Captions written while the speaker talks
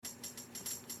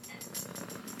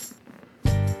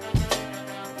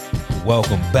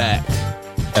Welcome back.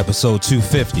 Episode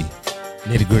 250,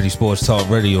 Nitty Gritty Sports Talk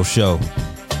Radio Show.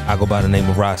 I go by the name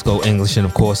of Roscoe English, and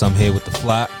of course, I'm here with the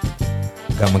flock.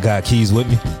 Got my guy Keys with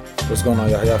me. What's going on,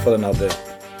 y'all? How y'all feeling out there?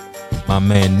 My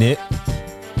man Nick.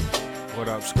 What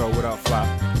up, Sco? What up, Flop?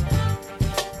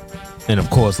 And of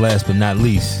course, last but not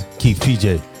least, Keith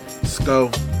PJ. Sco,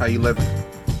 how you living?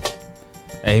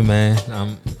 Hey man,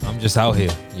 I'm just out here,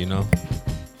 you know.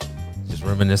 Just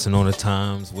reminiscing on the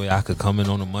times where I could come in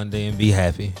on a Monday and be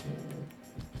happy.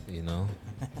 You know.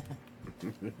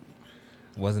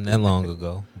 Wasn't that long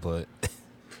ago, but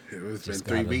It's been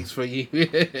 3 weeks for you.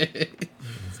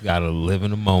 gotta live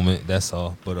in the moment, that's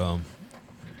all. But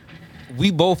we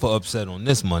both are upset on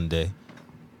this Monday.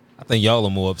 I think y'all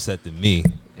are more upset than me,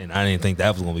 and I didn't think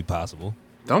that was gonna be possible.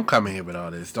 Don't come in here with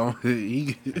all this. Don't.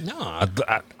 No,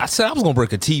 I said I was gonna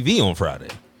break a TV on Friday,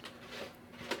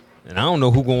 and I don't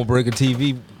know who gonna break a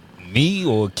TV, me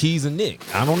or Keys and Nick.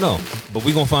 I don't know, but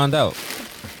we gonna find out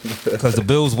because the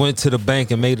Bills went to the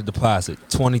bank and made a deposit,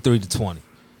 23-20.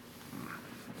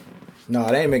 No,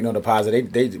 they ain't make no deposit.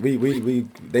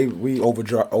 We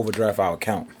overdraft our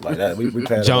account like that. We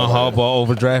paid John Harbaugh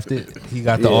overdrafted. He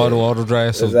got the auto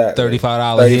draft, so exactly.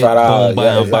 $35 hit. Boom, Yeah,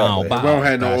 bow, exactly. bow, We bow. don't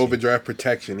have no Gotcha. overdraft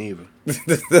protection either.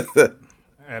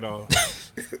 At all.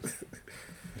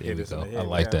 There we us in go. the head I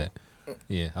like now. that.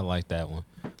 Yeah, I like that one.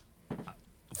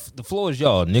 The floor is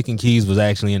y'all. Nick and Keys was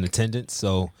actually in attendance,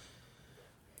 so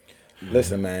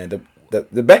Listen, man,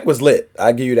 the bank was lit.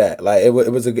 I give you that. Like it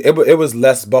was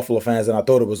less Buffalo fans than I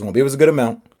thought it was going to be. It was a good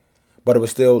amount, but it was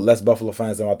still less Buffalo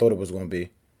fans than I thought it was going to be.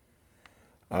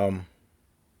 I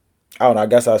don't know. I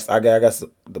guess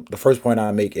the first point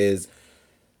I make is,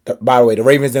 by the way, the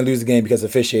Ravens didn't lose the game because of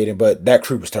officiating, but that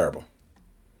crew was terrible.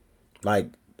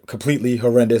 Like completely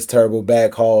horrendous, terrible,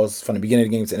 bad calls from the beginning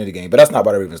of the game to the end of the game. But that's not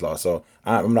why the Ravens lost, so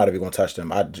I'm not even going to touch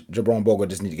them. Jerome Bogle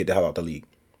just need to get the hell out the league.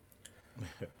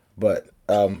 But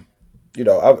you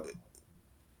know,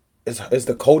 it's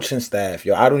the coaching staff,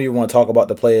 yo. I don't even want to talk about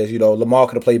the players. You know, Lamar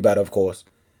could have played better, of course,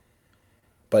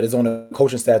 but it's on the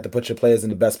coaching staff to put your players in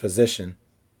the best position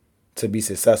to be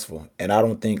successful. And I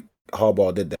don't think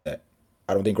Harbaugh did that.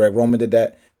 I don't think Greg Roman did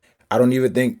that. I don't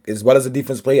even think, as well as the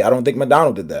defense played, I don't think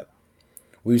McDonald did that.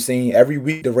 We've seen every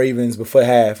week the Ravens before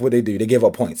half, what they do, they give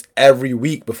up points every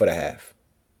week before the half,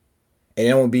 and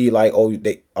it won't be like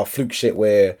a fluke shit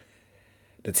where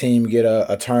the team get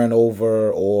a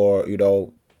turnover or, you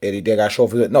know, they got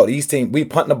short for it. No, these teams, we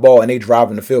punting the ball and they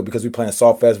driving the field because we playing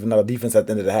soft fast with another defense at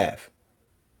the end of the half.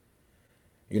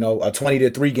 You know, a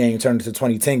 20-3 game turned into a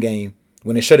 20-10 game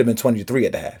when it should have been 20-3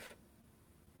 at the half.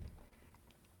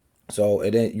 So,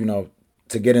 it didn't, you know,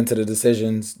 to get into the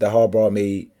decisions that Harbaugh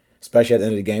made, especially at the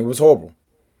end of the game, it was horrible.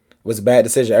 It was a bad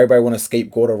decision. Everybody want to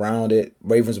scapegoat around it.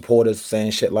 Ravens reporters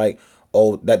saying shit like,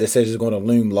 oh, that decision is going to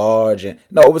loom large. And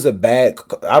no, it was a bad.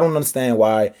 I don't understand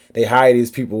why they hire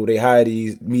these people. They hire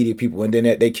these media people, and then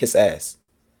they kiss ass.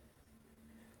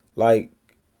 Like,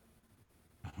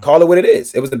 call it what it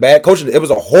is. It was a bad coaching. It was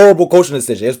a horrible coaching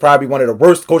decision. It's probably one of the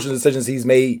worst coaching decisions he's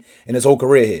made in his whole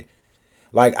career here.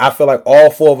 Like, I feel like all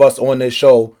four of us on this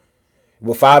show,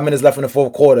 with 5 minutes left in the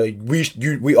fourth quarter,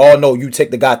 we all know you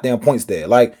take the goddamn points there.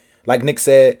 Like Nick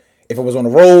said, if it was on the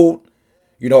road.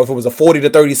 You know, if it was a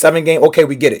 40-37 game, okay,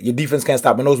 we get it. Your defense can't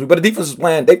stop a nosebleed. But the defense was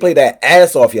playing, they played that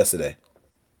ass off yesterday.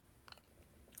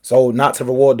 So not to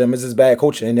reward them is just bad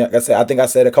coaching. And like I said, I think I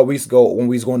said a couple weeks ago when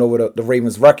we was going over the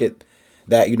Ravens record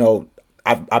that, you know,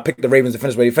 I picked the Ravens to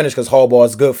finish where they finished because Harbaugh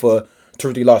is good for 2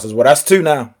 or 3 losses. Well, that's 2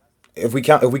 now. If we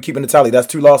keep in the tally, that's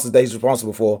 2 losses that he's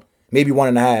responsible for. Maybe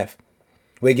 1.5.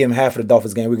 We give him half of the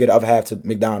Dolphins game. We get the other half to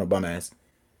McDonald, bum ass.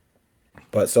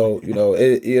 But so, you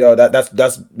know,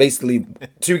 that's basically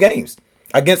 2 games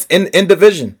against in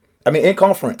division. I mean, in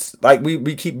conference. Like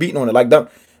we keep beating on it. Like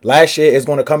last year is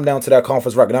going to come down to that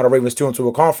conference record. Now the Ravens 2-2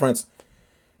 a conference,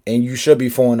 and you should be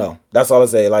 4-0. That's all I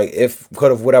say. Like if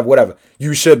could have whatever,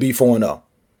 you should be 4-0.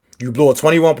 You blew a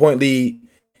 21-point lead,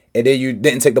 and then you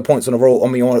didn't take the points on the road. I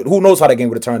mean, who knows how that game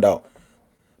would have turned out?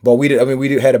 But we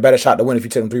had a better shot to win if you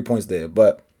took them 3 points there.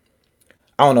 But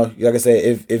I don't know. Like I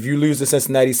said, if you lose to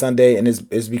Cincinnati Sunday and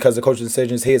it's because of coaching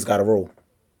decisions, his got to roll.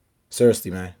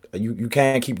 Seriously, man. You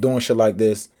can't keep doing shit like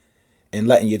this and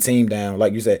letting your team down.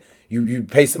 Like you said, you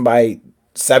pay somebody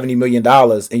 $70 million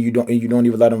and you don't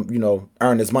even let them, you know,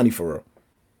 earn his money for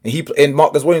real. And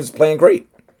Marcus Williams is playing great.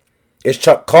 It's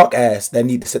Chuck Clark ass that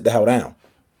need to sit the hell down.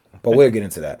 But we'll get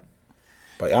into that.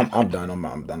 But I'm done.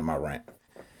 I'm done on my rant.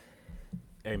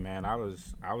 Hey man, I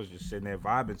was just sitting there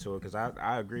vibing to it because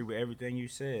I agree with everything you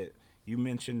said. You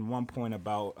mentioned one point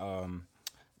about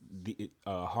the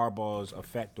Harbaugh's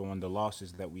effect on the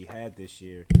losses that we had this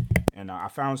year, And I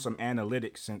found some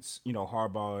analytics since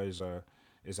Harbaugh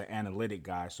is an analytic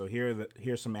guy. So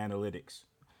here's some analytics.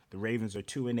 The Ravens are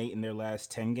 2-8 in their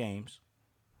last 10 games.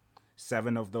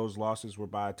 7 of those losses were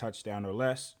by a touchdown or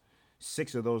less.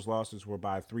 6 of those losses were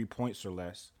by 3 points or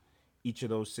less. Each of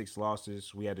those 6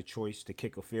 losses, we had a choice to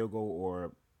kick a field goal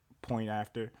or point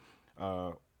after,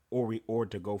 or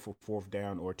to go for fourth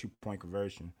down or a 2-point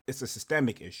conversion. It's a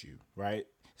systemic issue, right?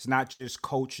 It's not just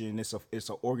coaching. It's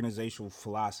an organizational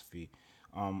philosophy.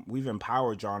 We've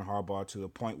empowered John Harbaugh to the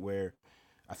point where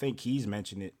I think he's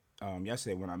mentioned it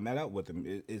yesterday when I met up with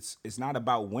him. It's not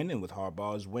about winning with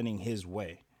Harbaugh. It's winning his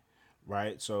way,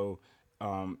 right? So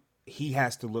he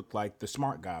has to look like the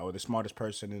smart guy or the smartest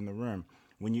person in the room.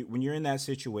 When you're in that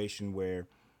situation where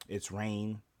it's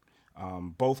rain,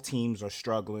 both teams are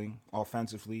struggling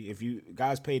offensively. If you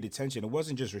guys paid attention, it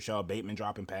wasn't just Rashad Bateman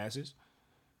dropping passes.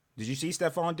 Did you see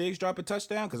Stephon Diggs drop a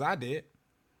touchdown? Because I did.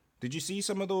 Did you see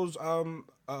some of those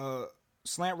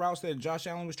slant routes that Josh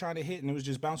Allen was trying to hit and it was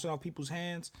just bouncing off people's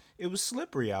hands? It was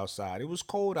slippery outside. It was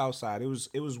cold outside. It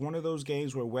was one of those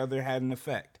games where weather had an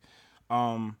effect.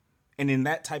 And in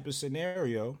that type of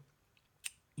scenario,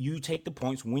 you take the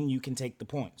points when you can take the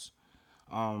points.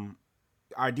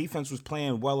 Our defense was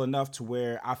playing well enough to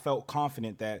where I felt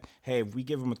confident that, hey, if we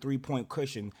give them a 3-point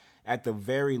cushion, at the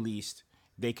very least,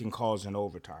 they can cause an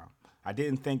overtime. I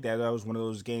didn't think that was one of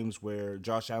those games where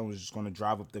Josh Allen was just going to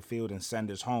drive up the field and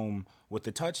send us home with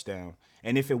the touchdown.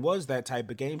 And if it was that type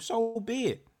of game, so be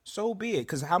it. So be it.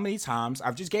 Because how many times,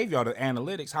 I've just gave y'all the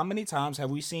analytics, how many times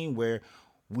have we seen where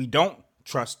we don't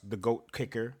trust the GOAT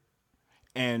kicker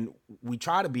and we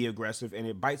try to be aggressive and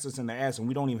it bites us in the ass and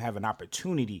we don't even have an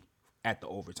opportunity at the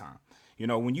overtime?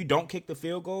 When you don't kick the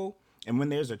field goal and when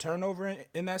there's a turnover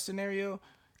in that scenario,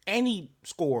 any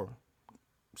score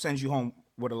sends you home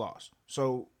with a loss.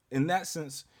 So in that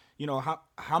sense,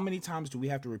 how many times do we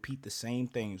have to repeat the same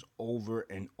things over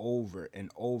and over and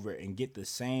over and get the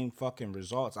same fucking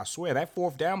results? I swear that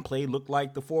fourth down play looked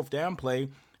like the fourth down play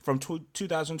from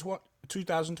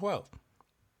 2012.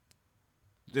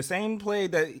 The same play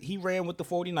that he ran with the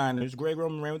 49ers, Greg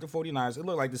Roman ran with the 49ers, it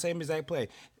looked like the same exact play,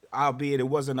 albeit it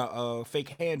wasn't a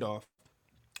fake handoff,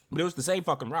 but it was the same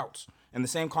fucking routes and the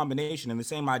same combination and the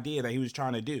same idea that he was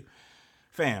trying to do.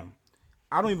 Fam,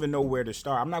 I don't even know where to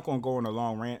start. I'm not going to go on a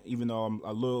long rant, even though I'm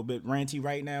a little bit ranty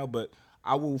right now, but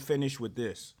I will finish with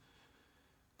this.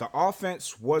 The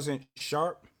offense wasn't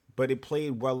sharp, but it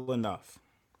played well enough.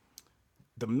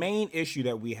 The main issue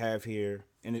that we have here,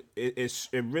 and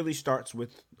it really starts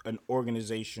with an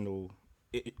organizational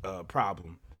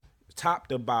problem. Top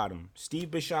to bottom, Steve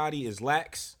Bisciotti is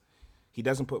lax. He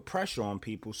doesn't put pressure on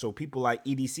people, so people like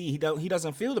EDC, he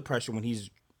doesn't feel the pressure when he's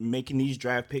making these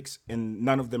draft picks and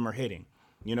none of them are hitting.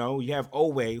 You have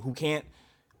Owe who can't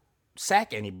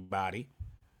sack anybody.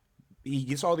 He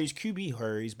gets all these QB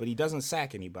hurries, but he doesn't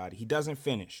sack anybody. He doesn't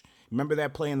finish. Remember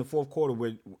that play in the fourth quarter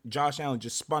where Josh Allen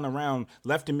just spun around,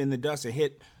 left him in the dust, and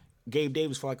hit Gabe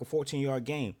Davis for like a 14-yard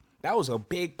gain. That was a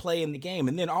big play in the game.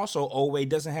 And then also Owe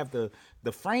doesn't have the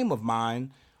frame of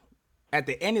mind at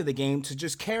the end of the game to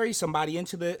just carry somebody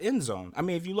into the end zone. I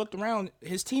mean, if you looked around,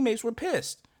 his teammates were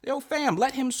pissed. Yo, fam,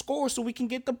 let him score so we can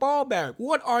get the ball back.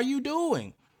 What are you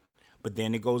doing? But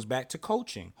then it goes back to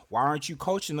coaching. Why aren't you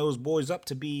coaching those boys up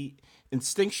to be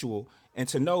instinctual and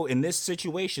to know in this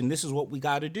situation, this is what we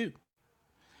got to do?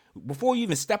 Before you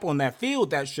even step on that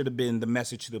field, that should have been the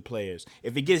message to the players.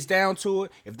 If it gets down to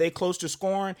it, if they close to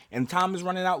scoring and time is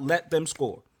running out, let them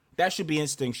score. That should be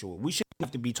instinctual. We shouldn't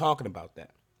have to be talking about that.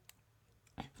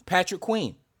 Patrick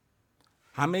Queen,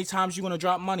 how many times you going to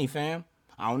drop money, fam?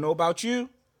 I don't know about you.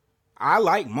 I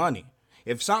like money.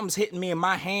 If something's hitting me in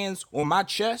my hands or my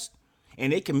chest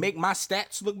and it can make my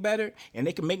stats look better and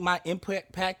it can make my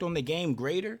impact on the game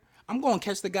greater, I'm going to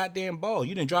catch the goddamn ball.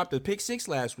 You didn't drop the pick 6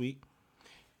 last week.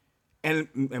 And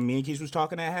me and Keith was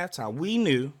talking at halftime. We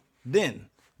knew then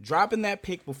dropping that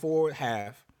pick before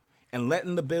half and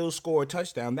letting the Bills score a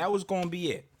touchdown, that was going to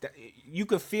be it. You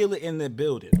could feel it in the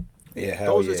building. Yeah,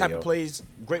 those are the type of plays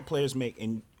great players make,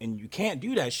 and you can't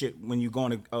do that shit when you're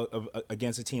going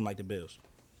against a team like the Bills.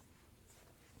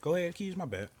 Go ahead, Keys. My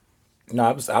bad.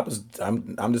 No,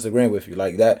 I'm disagreeing with you.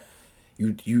 Like that,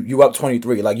 you up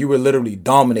 23. Like you were literally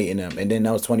dominating them, and then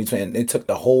that was 2020, and it took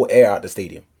the whole air out the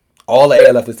stadium. All the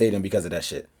air left the stadium because of that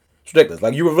shit. It's ridiculous.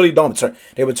 Like you were really dominating.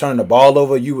 They were turning the ball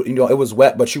over. You know it was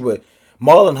wet, but you were.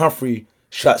 Marlon Humphrey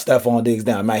shut Stephon Diggs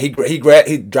down. Man, he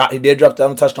did drop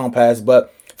the touchdown pass,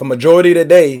 but for majority of the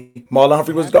day, Marlon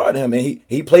Humphrey was guarding him, and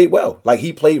he played well. Like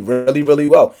he played really, really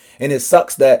well. And it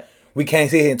sucks that we can't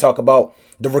sit here and talk about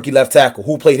the rookie left tackle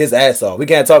who played his ass off. We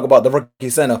can't talk about the rookie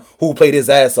center who played his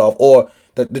ass off, or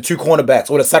the two cornerbacks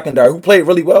or the secondary who played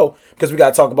really well because we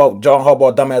got to talk about John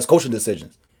Harbaugh dumbass coaching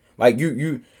decisions. Like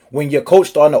you when your coach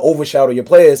starting to overshadow your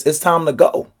players, it's time to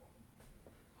go.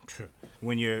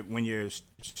 When your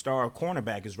star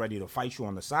cornerback is ready to fight you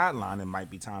on the sideline, it might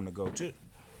be time to go too.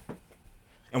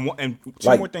 And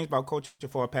two more things about coaching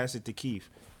before I pass it to Keith.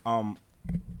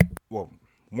 Well,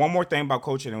 one more thing about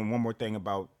coaching and one more thing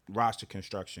about roster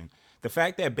construction. The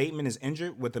fact that Bateman is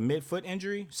injured with a mid-foot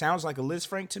injury sounds like a Liz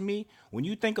Frank to me. When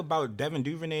you think about Devin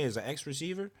Duvernay as an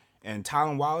ex-receiver and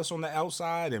Tylan Wallace on the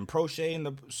outside and Prochet in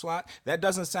the slot, that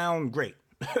doesn't sound great.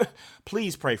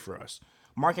 Please pray for us.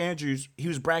 Mark Andrews, he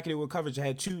was bracketed with coverage and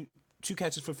had two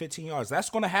catches for 15 yards. That's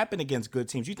going to happen against good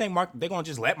teams. You think they're going to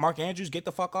just let Mark Andrews get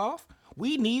the fuck off?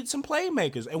 We need some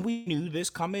playmakers, and we knew this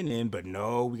coming in, but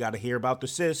no, we got to hear about the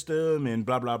system and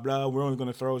blah, blah, blah. We're only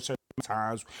going to throw certain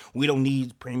times. We don't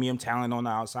need premium talent on the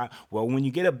outside. Well, when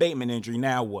you get a Bateman injury,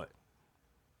 now what?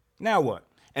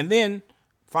 And then,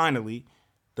 finally,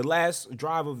 the last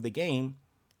drive of the game,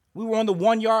 we were on the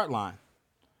 1 yard line.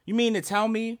 You mean to tell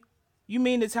me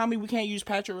we can't use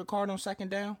Patrick Ricard on second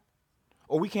down?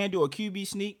 Or we can't do a QB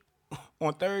sneak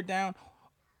on third down?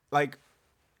 Like,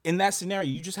 in that scenario,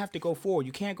 you just have to go forward.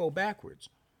 You can't go backwards.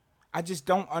 I just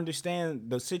don't understand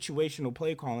the situational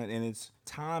play calling, and it's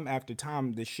time after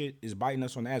time this shit is biting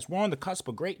us on the ass. We're on the cusp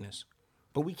of greatness,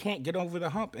 but we can't get over the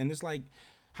hump. And it's like,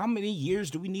 how many years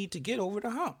do we need to get over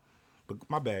the hump? But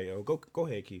my bad, yo. Go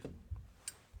ahead, Keith.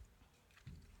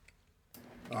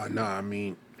 No, I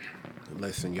mean,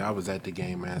 listen, y'all was at the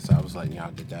game, man, so I was letting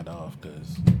y'all get that off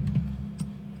because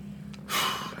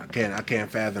I can't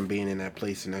fathom being in that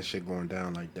place and that shit going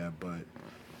down like that. But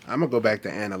I'm gonna go back to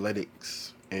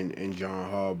analytics and John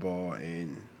Harbaugh.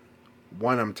 And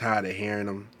one, I'm tired of hearing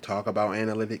them talk about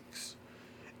analytics,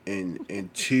 and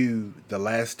two, the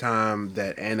last time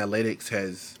that analytics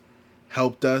has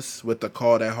helped us with the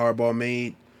call that Harbaugh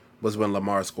made was when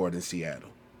Lamar scored in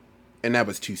Seattle, and that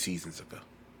was 2 seasons ago.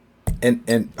 And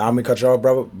I'm gonna cut you off,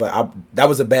 brother, but that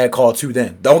was a bad call too.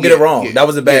 Then don't get it wrong. That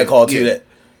was a bad call too. That.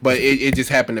 But it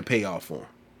just happened to pay off for him.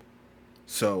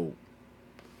 So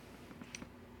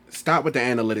stop with the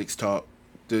analytics talk.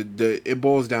 It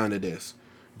boils down to this.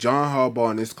 John Harbaugh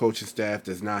and his coaching staff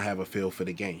does not have a feel for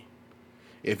the game.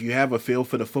 If you have a feel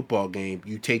for the football game,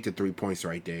 you take the 3 points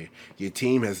right there. Your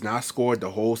team has not scored the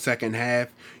whole second half.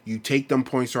 You take them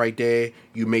points right there.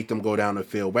 You make them go down the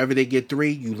field. Whether they get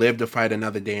 3, you live to fight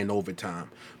another day in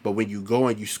overtime. But when you go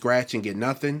and you scratch and get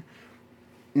nothing,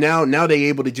 now they're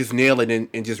able to just nail it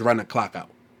and just run the clock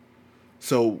out.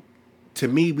 So to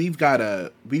me, we've got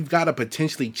a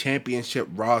potentially championship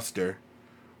roster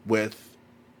with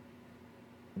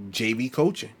JV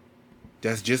coaching.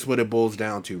 That's just what it boils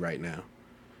down to right now.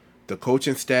 The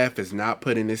coaching staff is not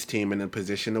putting this team in a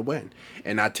position to win.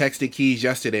 And I texted Keys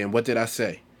yesterday, and what did I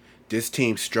say? This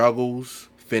team struggles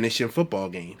finishing football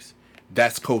games.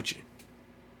 That's coaching.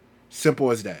 Simple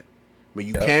as that. When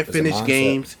you can't finish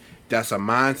games, that's a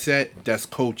mindset. That's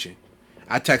coaching.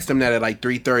 I texted him that at like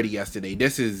 3:30 yesterday.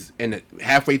 This is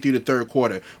halfway through the third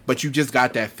quarter, but you just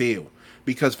got that feel.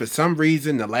 Because for some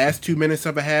reason, the last 2 minutes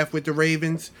of a half with the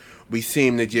Ravens, we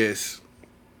seem to just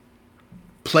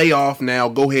play off now.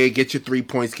 Go ahead, get your 3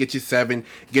 points, get your 7,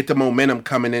 get the momentum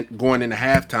coming in, going into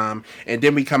halftime, and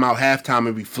then we come out halftime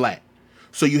and we flat.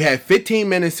 So you had 15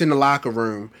 minutes in the locker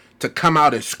room to come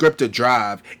out and script a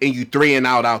drive, and you 3 and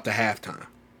out to halftime.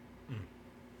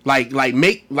 Like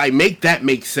make that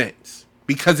make sense,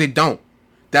 because it don't.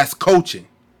 That's coaching.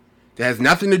 That has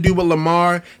nothing to do with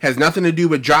Lamar, has nothing to do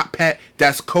with drop pat.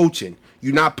 That's coaching.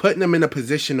 You're not putting them in a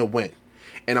position to win.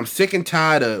 And I'm sick and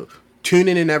tired of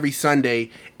tuning in every Sunday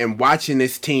and watching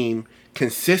this team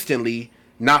consistently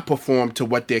not perform to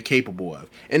what they're capable of.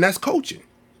 And that's coaching.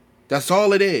 That's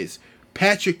all it is.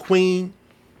 Patrick Queen,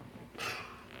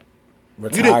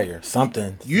 retire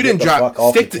something. You didn't drop.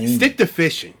 Stick to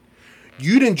fishing.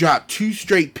 You didn't drop 2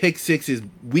 straight pick sixes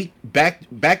back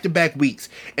to back weeks,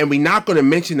 and we're not going to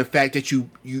mention the fact that you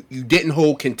didn't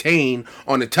hold contain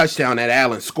on the touchdown that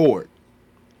Allen scored.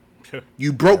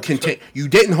 You broke contain. You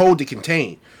didn't hold the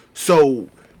contain. So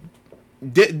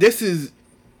this is,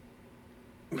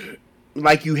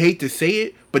 like, you hate to say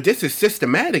it, but this is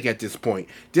systematic at this point.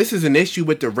 This is an issue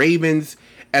with the Ravens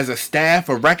as a staff,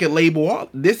 a record label.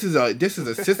 This is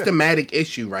a systematic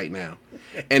issue right now.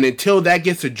 And until that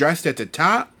gets addressed at the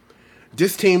top,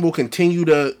 this team will continue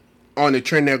on the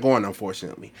trend they're going,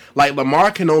 unfortunately. Like,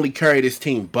 Lamar can only carry this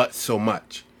team but so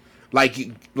much.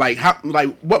 Like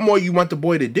what more you want the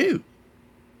boy to do?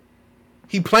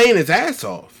 He playing his ass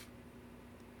off.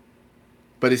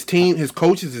 But his team, his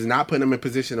coaches, is not putting him in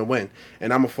position to win.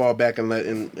 And I'm gonna fall back and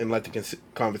let the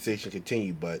conversation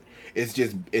continue. But it's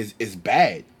just it's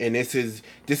bad, and this is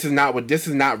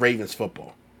not Ravens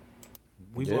football.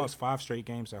 We've lost 5 straight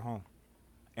games at home,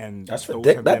 and That's those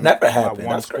ridiculous. have That been never by happened.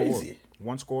 one That's score, crazy.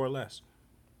 1 score or less.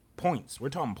 Points. We're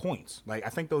talking points. Like, I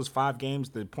think those 5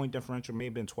 games, the point differential may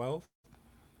have been 12.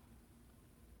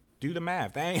 Do the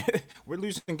math. We're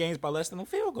losing games by less than a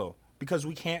field goal because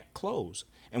we can't close.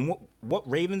 And what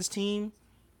Ravens team,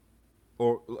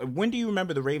 or when do you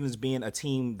remember the Ravens being a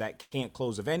team that can't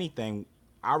close? If anything,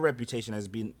 our reputation has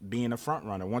been being a front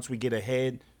runner. Once we get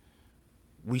ahead,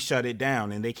 we shut it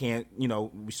down, and they can't.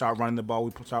 We start running the ball,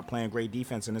 we start playing great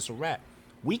defense, and it's a wrap.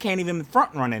 We can't even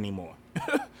front run anymore.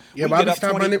 Yeah, why we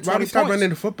stop running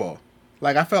the football?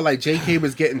 Like, I felt like J.K.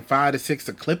 was getting 5 to 6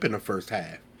 a clip in the first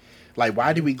half. Like,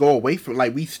 why did we go away from?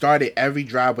 Like, we started every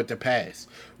drive with the pass.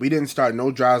 We didn't start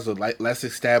no drives with, like, let's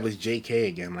establish J.K.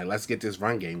 again. Like, let's get this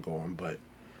run game going. But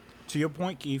to your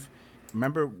point, Keith,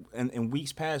 remember in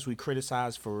weeks past we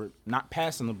criticized for not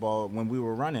passing the ball when we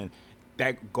were running.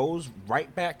 That goes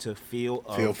right back to feel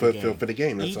for the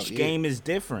game. That's Each game is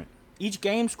different. Each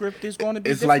game script is going to be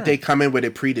it's different. like they come in with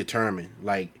it predetermined.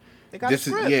 Like, they got this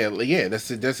a script. That's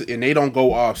and they don't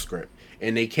go off script.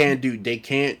 And they can't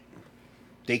freestyle.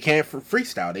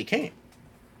 They can't.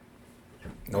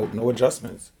 No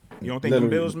adjustments. You don't think the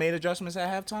Bills made adjustments at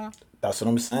halftime? That's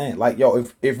what I'm saying. Like, yo,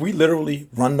 if we literally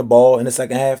run the ball in the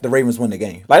second half, the Ravens win the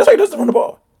game. Like, that's how you just run the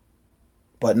ball.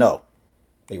 But no.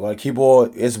 They want to keep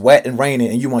on, it's wet and raining,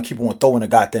 and you want to keep on throwing the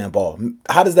goddamn ball.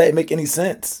 How does that make any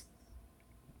sense?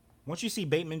 Once you see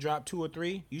Bateman drop 2 or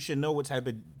 3, you should know what type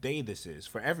of day this is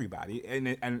for everybody.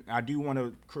 And I do want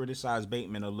to criticize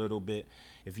Bateman a little bit.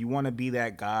 If you want to be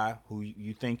that guy who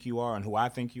you think you are and who I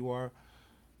think you are,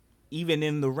 even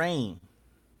in the rain,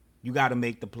 you got to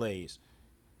make the plays.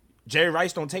 Jerry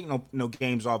Rice don't take no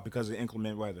games off because of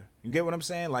inclement weather. You get what I'm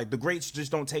saying? Like, the greats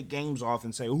just don't take games off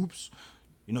and say, oops,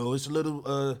 it's a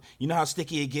little, you know how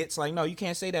sticky it gets? Like, no, you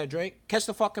can't say that, Drake. Catch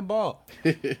the fucking ball.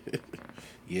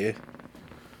 Yeah.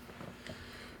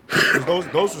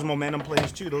 Those was momentum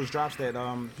plays, too. Those drops that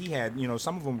he had,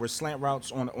 some of them were slant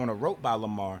routes on a rope by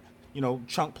Lamar.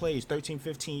 Chunk plays, 13,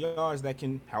 15 yards that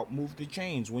can help move the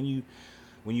chains. When you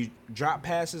drop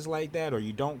passes like that, or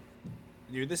you don't,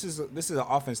 this is an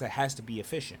offense that has to be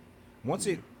efficient. Once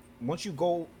you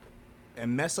go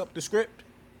and mess up the script,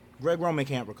 Greg Roman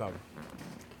can't recover.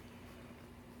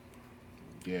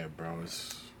 Yeah, bro,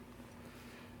 it's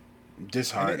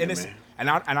disheartening, man. And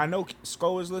I know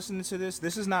Sko is listening to this.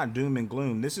 This is not doom and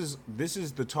gloom. This is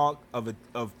the talk of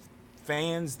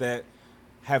fans that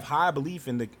have high belief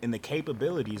in the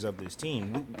capabilities of this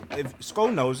team. If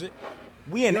Sko knows it,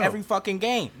 we in every fucking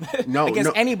game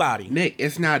against anybody. Nick,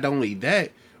 it's not only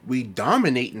that. We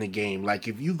dominate in the game. Like,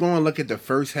 if you go and look at the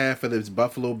first half of this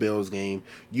Buffalo Bills game,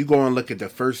 you go and look at the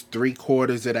first 3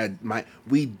 quarters of that.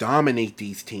 We dominate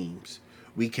these teams.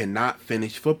 We cannot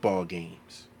finish football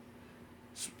games.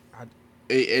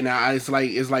 It's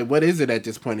like, what is it at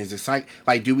this point? Is it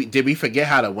like did we forget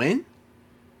how to win?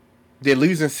 They're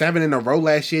losing 7 in a row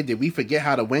last year. Did we forget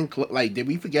how to win? Did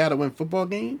we forget how to win football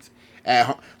games? At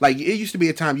home? Like, it used to be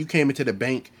a time you came into the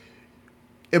bank,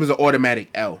 it was an automatic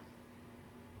L.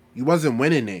 You wasn't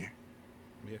winning there.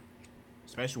 Yeah,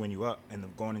 especially when you up and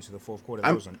going into the fourth quarter.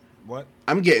 What?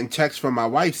 I'm getting texts from my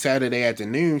wife Saturday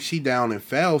afternoon. She down and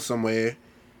fell somewhere.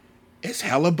 It's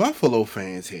hella Buffalo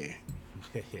fans here.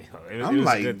 it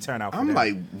was a good turnout. I'm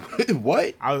like,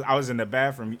 what? I was in the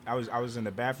bathroom. I was in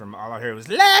the bathroom. All I heard was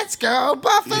 "Let's go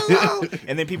Buffalo,"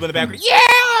 and then people in the background, yeah.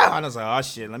 I was like, oh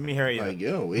shit, let me hear you. Like,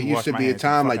 yo, it used to be a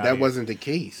time like that wasn't the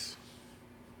case.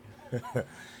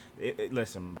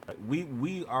 Listen,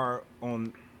 we are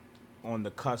on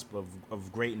the cusp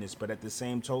of greatness, but at the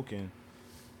same token,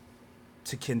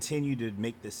 to continue to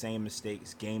make the same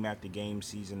mistakes game after game,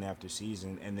 season after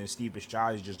season, and then Steve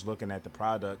Bisciotti is just looking at the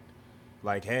product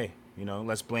like, hey,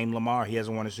 let's blame Lamar. He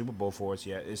hasn't won a Super Bowl for us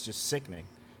yet. It's just sickening.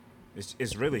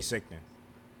 It's really sickening.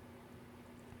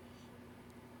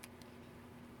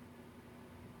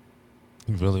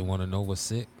 You really want to know what's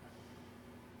sick?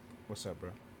 What's up, bro?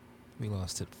 We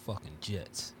lost to the fucking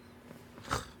Jets.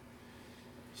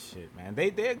 Shit, man.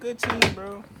 They're a good team,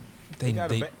 bro. They not.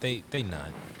 They're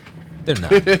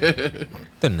not.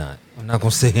 They're not. I'm not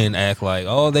gonna sit here and act like,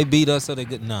 oh, they beat us, so they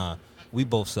good. Nah, we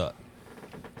both suck.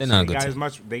 They're not a good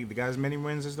team. They got as many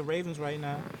wins as the Ravens right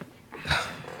now.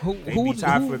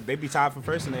 They'd be tied for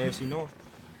first in the AFC North.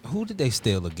 Who did they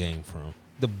steal a game from?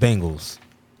 The Bengals.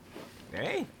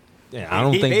 Hey. Yeah, I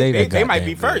don't think they might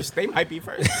be first. They might be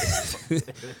first.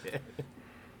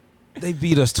 They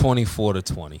beat us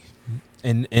 24-20,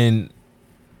 and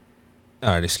All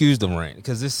right, excuse the rant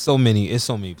because there's so many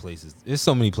places. There's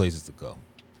so many places to go.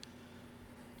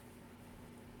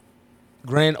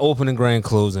 Grand opening, grand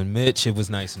closing. Mitch, it was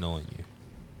nice knowing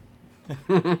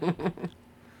you.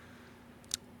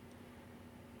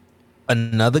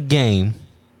 Another game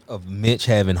of Mitch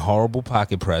having horrible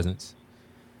pocket presence,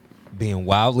 being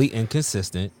wildly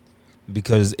inconsistent.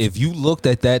 Because if you looked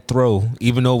at that throw,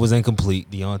 even though it was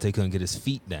incomplete, Deontay couldn't get his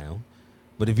feet down.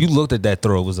 But if you looked at that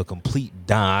throw, it was a complete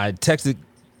dime. I texted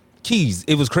Keys.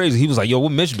 It was crazy. He was like, yo,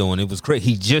 what Mitch doing? It was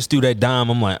crazy. He just threw that dime.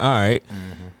 I'm like, all right.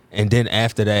 Mm-hmm. And then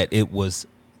after that, it was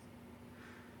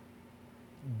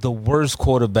the worst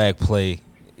quarterback play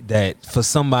that for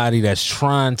somebody that's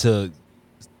trying to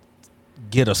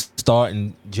get a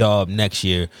starting job next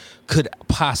year could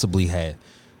possibly have.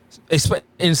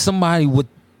 And somebody with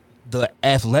the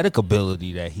athletic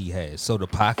ability that he has. So the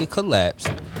pocket collapsed,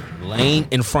 lane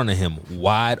in front of him,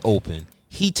 wide open.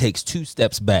 He takes 2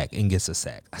 steps back and gets a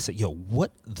sack. I said, yo,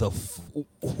 what the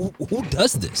who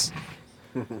does this?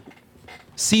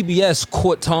 CBS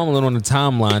caught Tomlin on the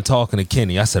timeline talking to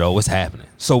Kenny. I said, oh, it's happening.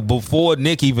 So before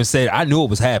Nick even said, I knew it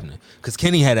was happening because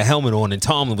Kenny had a helmet on and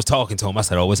Tomlin was talking to him. I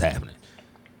said, oh, it's happening.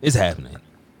 It's happening.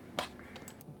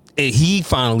 And he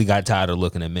finally got tired of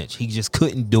looking at Mitch. He just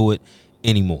couldn't do it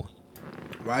anymore.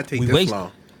 Why take this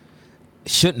long?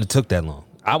 Shouldn't have took that long.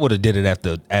 I would have did it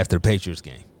after the Patriots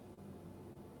game.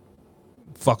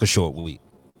 Fuck a short week.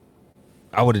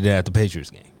 I would have did it after the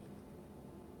Patriots game.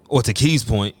 Or to Key's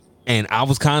point, and I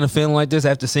was kind of feeling like this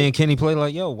after seeing Kenny play,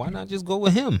 like, yo, why not just go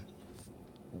with him?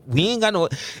 We ain't got no...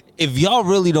 If y'all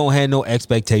really don't have no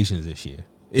expectations this year,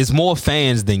 it's more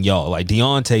fans than y'all. Like,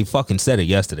 Deontay fucking said it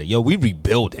yesterday. Yo, we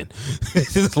rebuilding.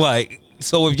 It's like...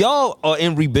 So if y'all are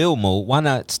in rebuild mode, why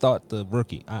not start the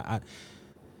rookie?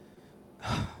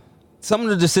 Some of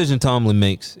the decision Tomlin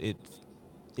makes,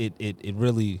 it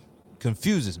really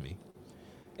confuses me.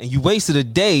 And you wasted a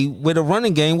day where the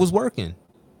running game was working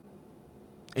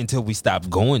until we stopped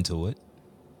going to it.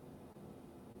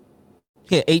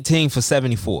 He had 18 for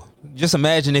 74. Just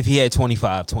imagine if he had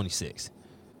 25, 26.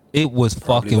 It was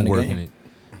fucking working it.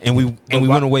 And we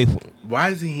went away from it. Why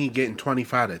isn't he getting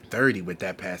 25 to 30 with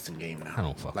that passing game now? I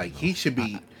don't fucking know. He should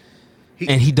be.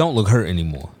 And he don't look hurt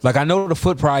anymore. Like, I know the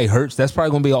foot probably hurts. That's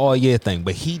probably going to be an all-year thing.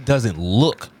 But he doesn't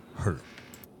look hurt.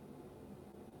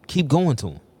 Keep going to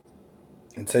him.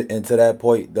 And to that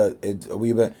point,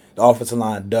 the offensive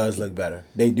line does look better.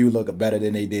 They do look better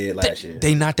than they did last year.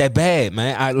 They not that bad,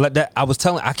 man.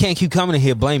 I can't keep coming in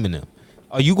here blaming them.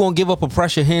 Are you gonna give up a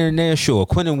pressure here and there? Sure.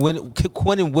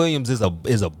 Quentin Williams is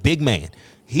a big man.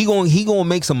 He gonna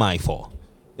make somebody fall.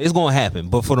 It's gonna happen.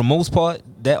 But for the most part,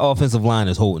 that offensive line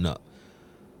is holding up.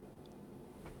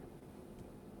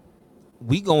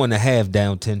 We going to half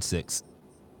down 10-6.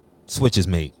 Switch is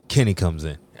made. Kenny comes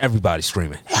in. Everybody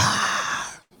screaming.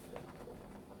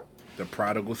 The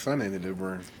prodigal son ended the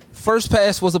run. First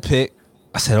pass was a pick.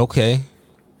 I said, okay.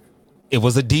 It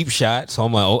was a deep shot, so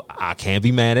I'm like, oh, I can't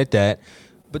be mad at that.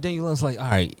 But then you was like, all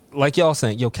right, like y'all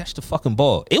saying, yo, catch the fucking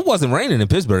ball. It wasn't raining in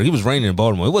Pittsburgh. It was raining in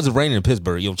Baltimore. It wasn't raining in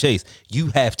Pittsburgh. Yo, Chase, you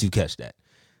have to catch that.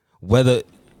 Whether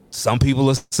some people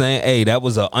are saying, hey, that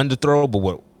was an underthrow, but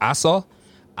what I saw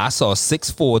a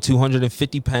 6'4",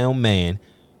 250-pound man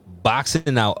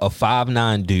boxing out a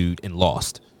 5'9" dude and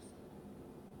lost.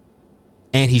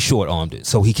 And he short-armed it,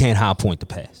 so he can't high point the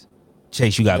pass.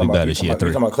 Chase, you got to be better this year. You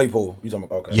talking about Claypool? You talking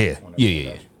about, okay.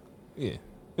 Yeah. It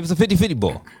was a 50-50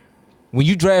 ball. When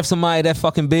you draft somebody that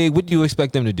fucking big, what do you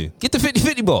expect them to do? Get the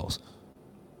 50-50 balls.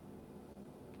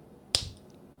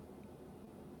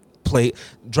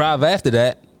 Drive after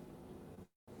that,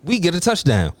 we get a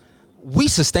touchdown. We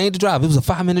sustained the drive. It was a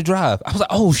 5-minute drive. I was like,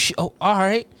 oh, shit. Oh, all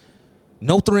right.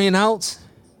 No 3 and outs.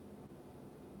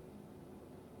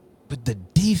 But the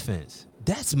defense,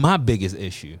 that's my biggest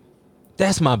issue.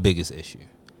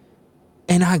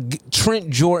 And Trent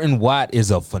Jordan Watt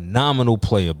is a phenomenal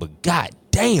player, but god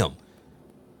damn.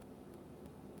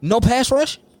 No pass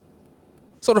rush.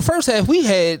 So the first half we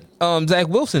had Zach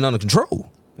Wilson under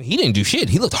control. He didn't do shit.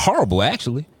 He looked horrible,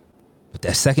 actually. But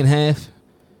that second half,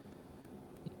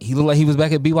 he looked like he was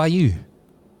back at BYU.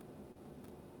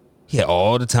 He had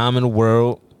all the time in the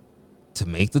world to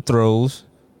make the throws.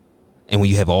 And when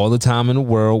you have all the time in the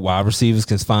world, wide receivers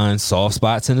can find soft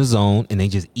spots in the zone, and they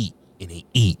just eat, and they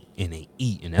eat, and they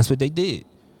eat. And that's what they did.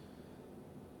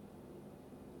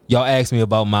 Y'all asked me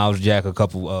about Miles Jack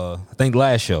I think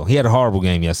last show. He had a horrible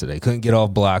game yesterday. Couldn't get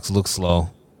off blocks, looked slow.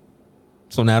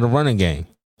 So now the running game.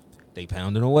 They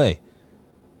pounded away.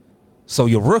 So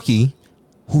your rookie,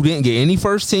 who didn't get any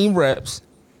first team reps,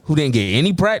 who didn't get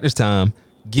any practice time,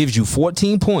 gives you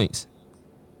 14 points.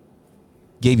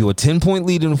 gave you a 10-point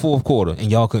lead in the fourth quarter, and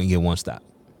y'all couldn't get one stop.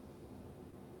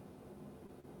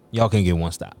 Y'all couldn't get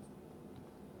one stop.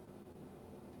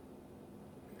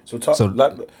 So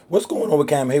like, what's going on with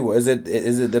Cam Hayward? Is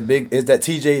it the big? Is that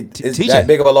TJ? Is TJ. that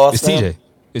big of a loss? It's TJ.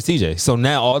 It's TJ. So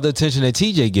now all the attention that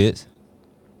TJ gets,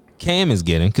 Cam is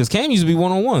getting, because Cam used to be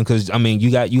 1-on-1. Because I mean,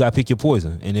 you got to pick your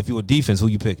poison. And if you're a defense, who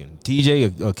you picking?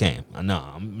 TJ or Cam?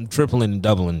 Nah, I'm tripling and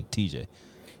doubling TJ.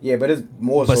 Yeah, but it's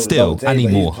more. But so still, I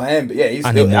need more. I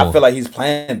feel like he's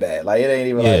playing bad. Like it ain't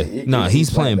even like. He's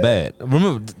playing bad.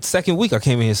 Remember, the second week I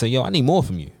came in here and said, "Yo, I need more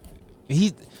from you."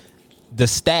 The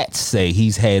stats say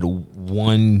he's had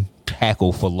 1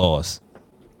 tackle for loss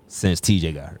since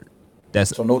TJ got hurt.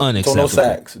 That's unacceptable.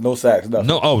 So no sacks, nothing.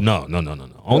 No.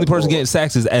 Only person getting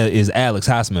sacks is Alex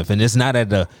Highsmith, and it's not at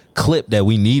the clip that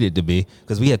we needed to be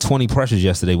because we had 20 pressures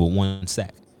yesterday with 1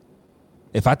 sack.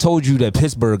 If I told you that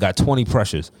Pittsburgh got 20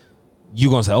 pressures, you're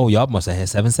gonna say, "Oh, y'all must have had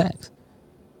 7 sacks."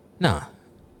 Nah,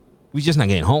 we just not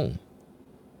getting home.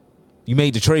 You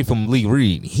made the trade from Lee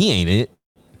Reed. He ain't it.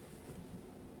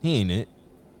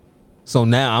 So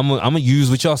now I'm gonna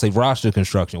use what y'all say, roster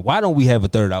construction. Why don't we have a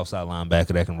third outside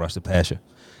linebacker that can rush the passer?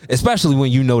 Especially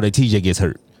when you know that TJ gets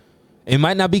hurt. It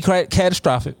might not be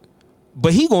catastrophic,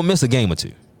 but he gonna miss a game or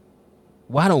two.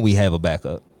 Why don't we have a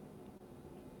backup?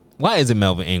 Why isn't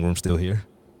Melvin Ingram still here?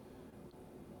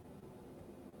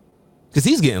 Because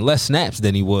he's getting less snaps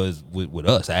than he was with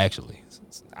us, actually.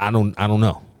 I don't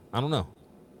know.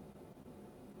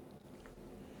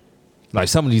 Like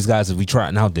some of these guys, if we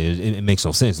trying out there, it makes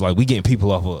no sense. Like we getting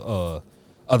people off of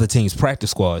other teams'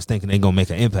 practice squads thinking they gonna make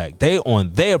an impact. They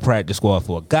on their practice squad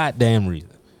for a goddamn reason.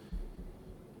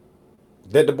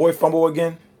 Did the boy fumble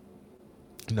again?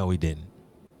 No, he didn't.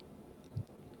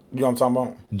 You know what I'm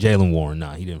talking about? Jaylen Warren,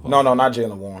 nah, he didn't fumble. No, not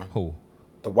Jaylen Warren. Who?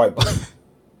 The white boy.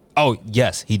 Oh,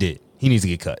 yes, he did. He needs to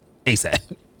get cut ASAP.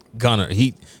 Gunner,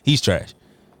 he's trash.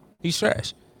 He's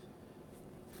trash.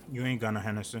 You ain't Gunner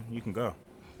Henderson. You can go.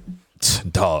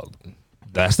 Dog,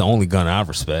 that's the only Gunner I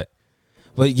respect.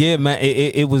 But yeah, man,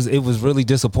 it was really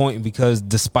disappointing because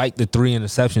despite the 3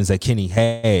 interceptions that Kenny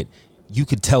had, you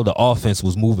could tell the offense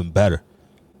was moving better.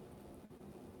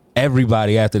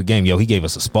 Everybody after the game, he gave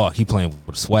us a spark. He playing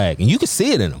with swag, and you could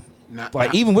see it in him.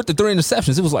 Even with the 3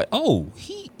 interceptions, it was like, oh,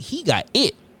 he got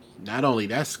it. Not only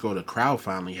that, Sco, the crowd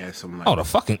finally had some. Like,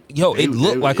 it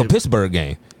looked like a Pittsburgh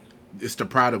game. It's the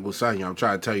prodigal son, I'm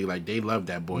trying to tell you, like they love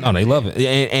that boy. No, they love it,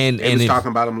 and they was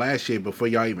talking about him last year before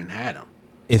y'all even had him.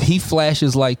 If he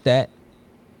flashes like that,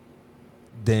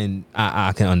 then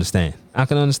I can understand. I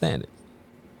can understand it.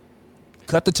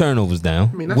 Cut the turnovers down,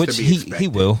 which he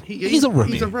will. He's a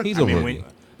rookie. He's a rookie.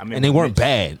 And they weren't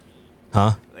bad,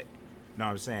 huh? No,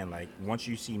 I'm saying like once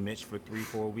you see Mitch for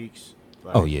 3-4 weeks.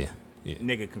 Like, oh yeah.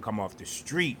 Nigga can come off the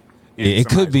street. Yeah, it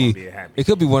could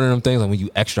be one of them things like when you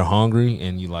extra hungry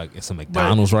and you like it's a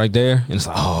McDonald's right there and it's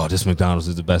like, oh, this McDonald's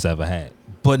is the best I ever had.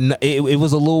 But it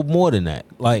was a little more than that.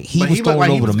 Like he was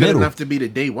throwing over the middle. Enough to be the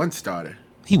day 1 starter.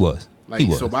 He was.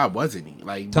 So why wasn't he?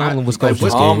 Like Tomlin was coaching.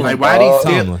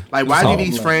 Why do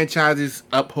these franchises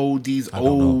uphold these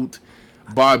old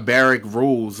barbaric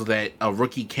rules that a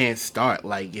rookie can't start?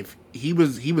 Like if he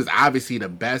was obviously the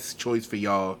best choice for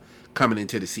y'all coming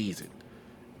into the season.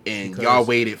 And y'all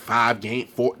waited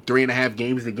 3.5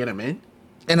 games to get him in.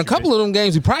 And a couple of them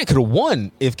games we probably could have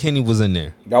won if Kenny was in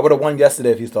there. Y'all would have won yesterday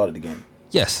if he started the game.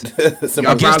 Yes.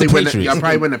 Y'all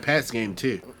probably win the Pats game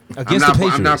too. Against the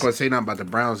Patriots. I'm not going to say nothing about the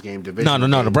Browns game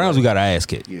division. No. The Browns we got our ass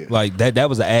kicked. Yeah. Like that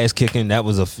was an ass kicking. That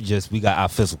was we got our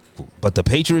physical. But the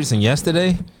Patriots and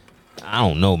yesterday, I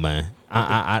don't know, man.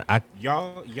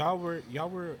 Y'all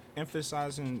were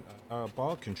emphasizing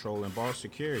ball control and ball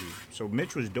security. So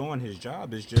Mitch was doing his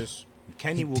job. It's just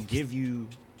Kenny will give you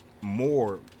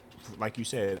more, like you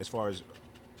said, as far as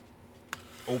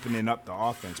opening up the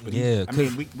offense. But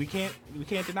we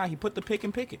can't deny he put the pick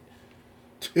and pick it.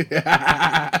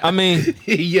 I mean,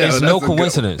 it's no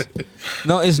coincidence.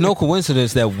 No, it's no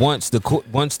coincidence that once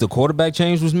the quarterback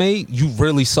change was made, you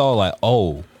really saw like,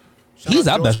 oh, he's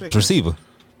our best receiver.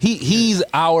 He's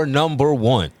our number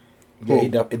 1. Yeah,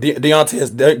 Deontay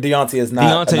is not.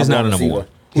 Deontay is not a number 1.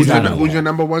 Who's your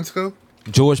number 1, Sco?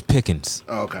 George Pickens.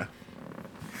 Oh, okay.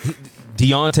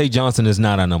 Deontay Johnson is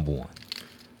not our number 1.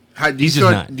 He's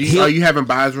just not. Are you having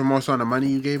buyer's remorse on the money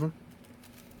you gave him?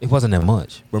 It wasn't that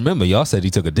much. Remember, y'all said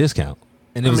he took a discount,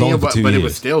 and it was only for 2 years. But it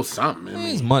was still something.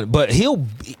 It's money, but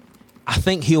I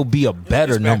think he'll be a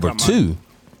better number 2.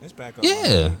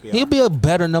 Yeah, he'll be a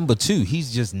better number 2.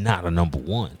 He's just not a number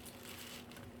 1.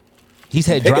 He's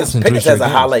had drops in 3 Pickens has a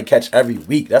highlight catch every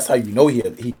week. That's how you know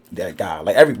he that guy.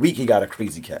 Like every week he got a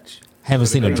crazy catch. Haven't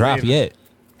seen a drop yet.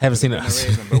 Haven't seen Could've been the it.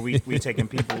 Ravens, but we taking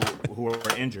people who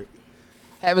are injured.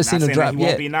 Haven't Not seen saying him that drop he won't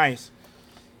yet. be nice,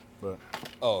 but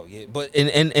Oh yeah, but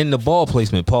in the ball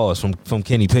placement pause from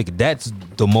Kenny Pickett, that's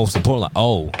the most important. Like,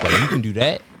 oh, like you can do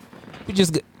that. We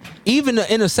just even the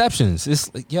interceptions.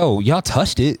 It's like, yo, y'all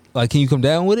touched it. Like, can you come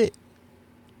down with it?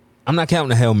 I'm not counting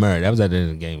the Hail Mary. That was at the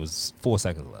end of the game. It was 4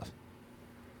 seconds left.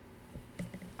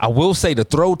 I will say the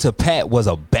throw to Pat was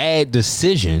a bad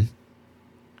decision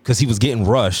because he was getting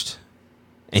rushed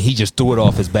and he just threw it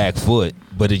off his back foot.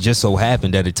 But it just so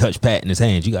happened that it touched Pat in his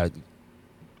hands. You got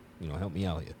to, help me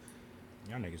out here.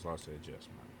 y'all niggas lost to the Jets,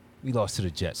 man. We lost to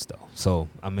the Jets, though. So,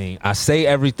 I mean, I say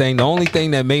everything. The only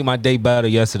thing that made my day better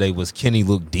yesterday was Kenny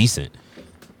looked decent.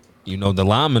 The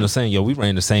linemen are saying, yo, we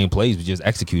ran the same plays. We just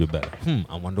executed better.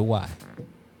 I wonder why.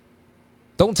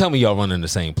 Don't tell me y'all running the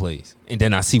same plays. And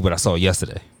then I see what I saw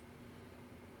yesterday.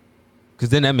 Because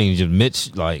then that means just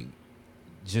Mitch,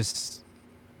 just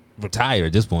retire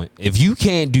at this point. If you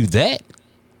can't do that,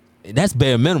 that's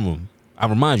bare minimum. I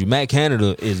remind you, Matt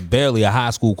Canada is barely a high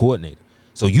school coordinator.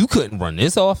 So you couldn't run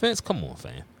this offense? Come on,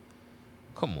 fam.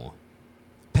 Come on.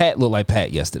 Pat looked like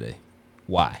Pat yesterday.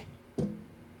 Why?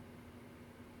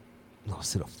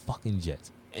 Lost to the fucking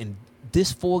Jets. And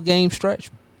this 4-game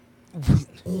stretch,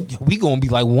 we going to be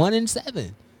like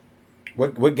 1-7.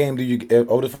 What game do you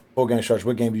over the 4-game stretch?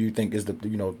 What game do you think is the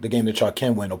game that y'all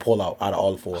can win or pull out of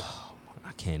all 4?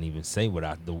 I can't even say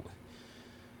what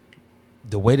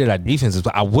the way that our defense is.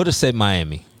 I would have said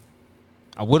Miami.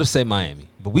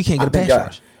 But we can't get a pass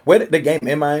rush. Wait, the game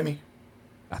in Miami?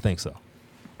 I think so.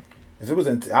 If it was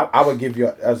in, I would give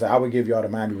y'all the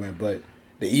Miami win, but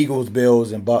the Eagles,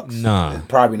 Bills, and Bucks,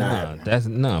 probably not.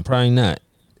 Probably not.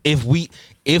 If we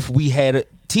had a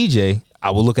TJ,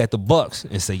 I would look at the Bucks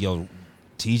and say, yo,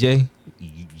 TJ,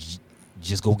 you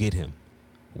just go get him.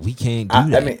 We can't do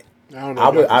that. I mean,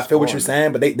 I feel what you're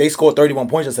saying, but they scored 31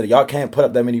 points yesterday. Y'all can't put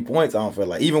up that many points. I don't feel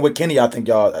like even with Kenny, I think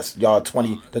y'all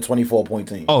 20 to 24 point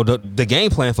team. Oh, the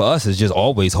game plan for us is just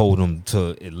always hold them to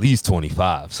at least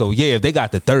 25. So yeah, if they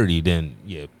got the 30, then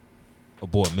yeah,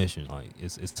 abort mission. Like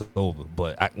it's over.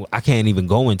 But I can't even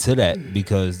go into that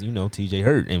because TJ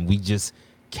hurt and we just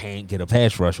can't get a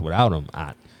pass rush without him.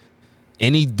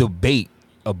 Any debate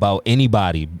about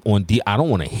anybody on I don't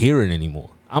want to hear it anymore.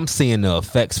 I'm seeing the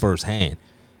effects firsthand.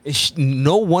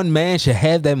 No one man should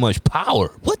have that much power.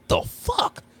 What the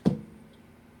fuck?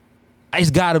 It's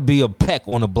got to be a peck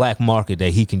on the black market that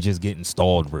he can just get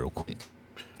installed real quick.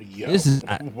 Yo,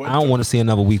 I don't want to see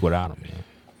another week without him,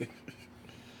 man.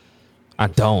 I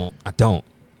don't.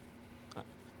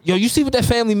 Yo, you see what that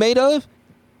family made of?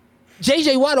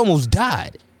 J.J. Watt almost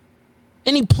died.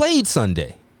 And he played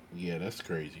Sunday. Yeah, that's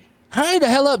crazy. Hurry the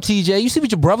hell up, TJ. You see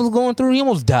what your brother's going through? He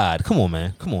almost died. Come on,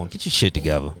 man. Come on. Get your shit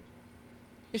together.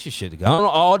 Get your shit together. I don't know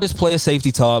all this player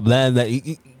safety talk, blah, blah.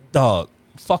 Dog,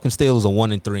 fucking Steelers are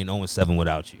 1-3 and 0-7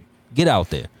 without you. Get out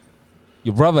there.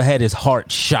 Your brother had his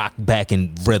heart shocked back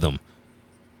in rhythm.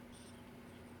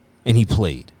 And he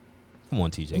played. Come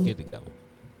on, TJ. Get together.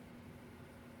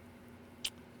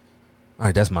 All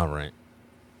right, that's my rant.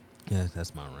 Yeah,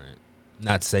 that's my rant.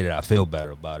 Not to say that I feel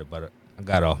better about it, but I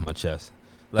got it off my chest.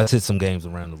 Let's hit some games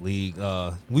around the league.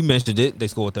 We mentioned it. They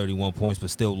scored 31 points, but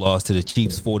still lost to the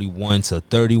Chiefs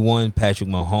 41-31. Patrick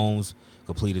Mahomes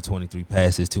completed 23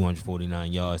 passes,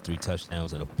 249 yards, 3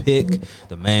 touchdowns, and a pick.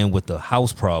 The man with the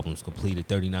house problems completed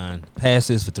 39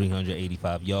 passes for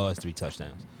 385 yards, 3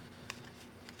 touchdowns.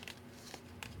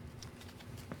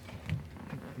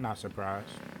 Not surprised.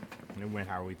 It went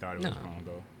how we thought it was going to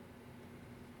go.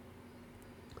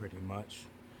 Pretty much.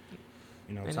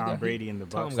 Tom Brady and the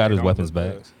Bucs. Tom got his weapons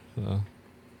back.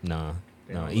 Nah.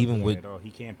 Even with he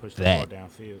can't push the ball that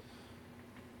downfield.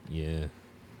 Yeah,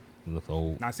 he looks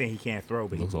old. Not saying he can't throw,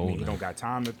 but he don't got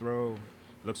time to throw.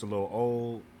 Looks a little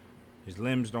old. His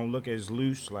limbs don't look as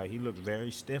loose. Like he looks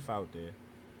very stiff out there.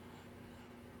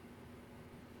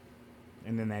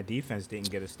 And then that defense didn't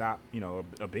get a stop.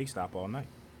 A big stop all night.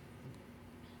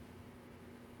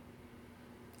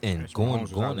 And going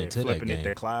into that game,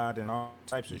 to Clyde and all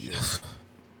types of shit.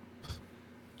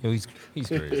 Yo, he's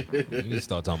crazy. You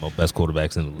start talking about best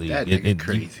quarterbacks in the league. That nigga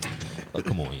crazy.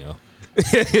 Come on,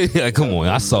 yo. Come on.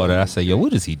 I saw that. I said, yo,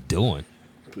 what is he doing?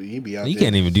 He be out You there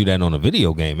can't even do that on a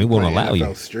video game. It won't allow you.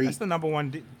 That's the number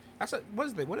one.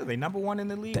 What are they, number one in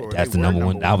the league? That's the number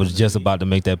one. I was just about to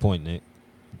make that point, Nick.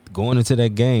 Going into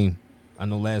that game, I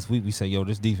know last week we said, yo,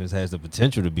 this defense has the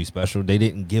potential to be special. They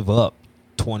didn't give up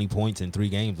 20 points in 3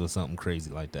 games or something crazy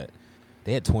like that.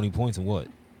 They had 20 points in what?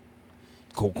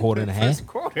 Quarter and a half?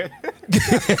 Quarter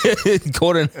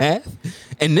and a half?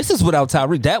 And this is without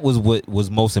Tyreek. That was what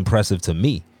was most impressive to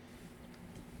me.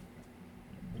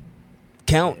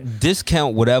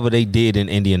 discount whatever they did in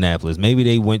Indianapolis. Maybe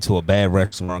they went to a bad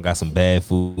restaurant, got some bad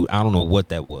food. I don't know what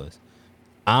that was.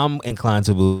 I'm inclined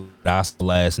to believe that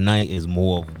last night is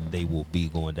more of they will be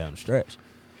going down the stretch.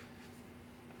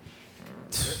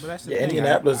 But that's the Yeah, thing.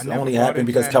 Indianapolis I never only bought happened into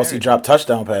because that Kelsey narrative. dropped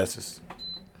touchdown passes.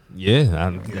 Yeah,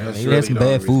 That's maybe they really had some the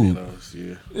bad only reason food.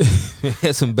 they lost, Yeah.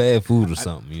 Had some bad food or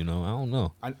something, you know. I don't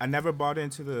know. I never bought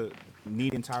into the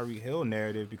needing Tyreek Hill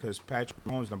narrative because Patrick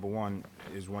Mahomes, number one,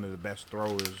 is one of the best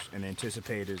throwers and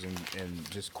anticipators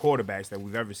and just quarterbacks that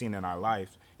we've ever seen in our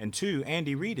life. And two,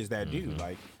 Andy Reid is that dude.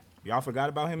 Like, y'all forgot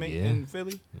about him in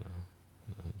Philly?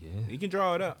 Yeah. He can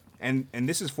draw it up. And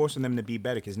this is forcing them to be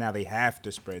better because now they have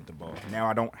to spread the ball. Now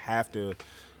I don't have to,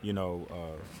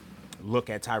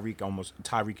 look at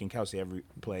Tyreek and Kelsey every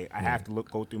play. I have to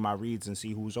go through my reads and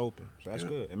see who's open. So that's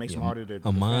good. It makes them harder to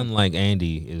A mind defend. like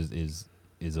Andy is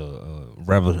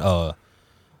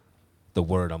the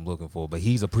word I'm looking for, but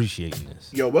he's appreciating this.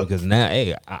 Yo, what- Because now,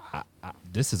 hey, I,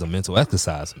 this is a mental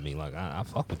exercise for me. Like I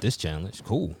fuck with this challenge.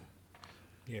 Cool.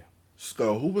 Yeah.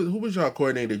 Skull, who was y'all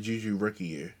coordinator Juju rookie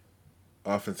year?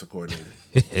 Offensive coordinator.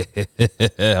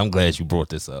 I'm glad you brought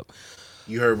this up.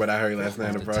 You heard what I heard last night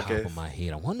in the Off the top broadcast? of my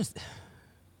head, I wonder.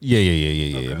 Yeah.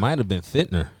 Okay. It might have been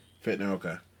Fitner. Fitner,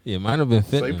 okay. Yeah, it might have been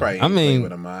Fitner. So he probably I ain't mean, played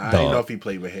with him. I dog. didn't know if he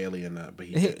played with Haley or not, but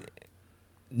he did.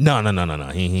 No.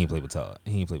 He ain't played with Todd.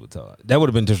 He ain't played with Todd. That would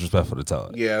have been disrespectful to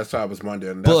Todd. Yeah, that's what I was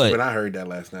wondering. That's But- when I heard that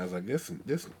last night. I was like,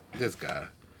 this guy.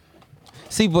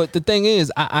 See, but the thing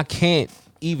is, I can't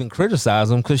even criticize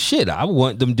him because shit, I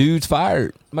want them dudes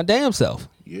fired my damn self.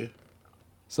 Yeah.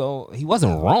 So he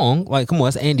wasn't wrong. Like, come on,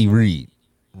 that's Andy Reid,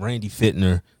 Randy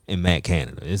Fittner, and Matt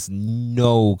Canada. It's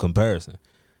no comparison.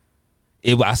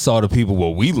 I saw the people.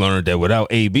 Well, we learned that without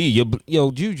AB,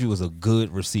 Juju is a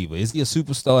good receiver. Is he a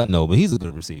superstar? No, but he's a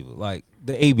good receiver. Like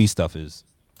the AB stuff is.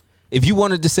 If you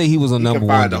wanted to say he was a number can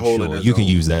one, find the then hole in sure, his you can own.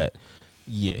 use that.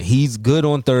 Yeah, he's good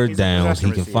on third He's a downs. possession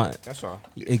He can receiver. find That's all.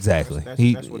 exactly.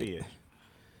 That's what he is.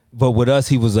 But with us,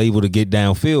 he was able to get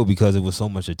downfield because it was so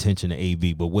much attention to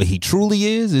AB. But what he truly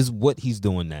is what he's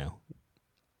doing now.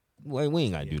 Well, we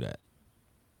ain't got to do that.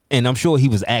 And I'm sure he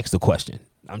was asked the question.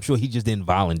 I'm sure he just didn't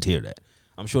volunteer that.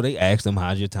 I'm sure they asked him,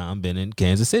 how's your time been in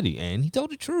Kansas City? And he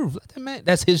told the truth. Let that man,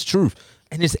 that's his truth.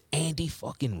 And it's Andy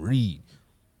fucking Reid.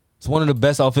 It's one of the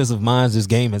best offensive minds this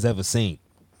game has ever seen.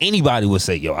 Anybody would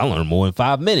say, yo, I learned more in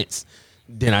 5 minutes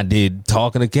than I did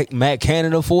talking to Matt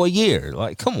Canada for a year.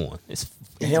 Like, come on.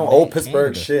 He don't owe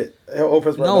Pittsburgh shit. He don't owe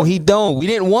Pittsburgh No, nothing. he don't. We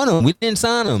didn't want him. We didn't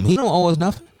sign him. He don't owe us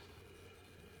nothing.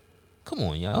 Come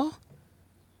on, y'all.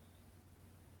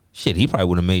 Shit, he probably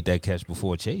would have made that catch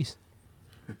before Chase.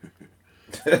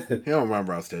 He don't run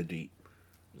routes that deep.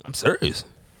 I'm serious.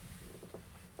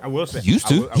 I will say. Used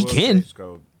to. I He will can. say,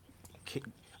 Sko,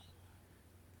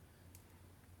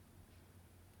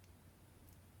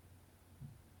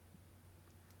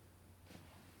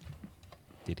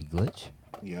 Did he glitch?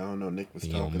 Yeah, I don't know. Nick was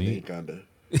He on talking. mute. He kind of.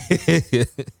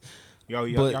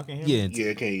 y'all But can hear me? yeah,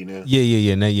 Yeah, can you now?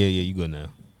 yeah. Now, yeah. You good now?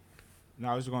 No,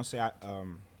 I was gonna say,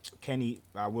 Kenny.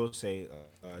 I will say,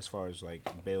 as far as like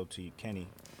bail to Kenny,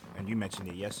 and you mentioned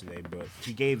it yesterday, but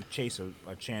he gave Chase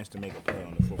a chance to make a play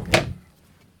on the football.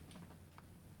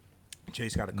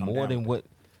 Chase got to come More down. than what?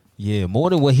 Yeah, more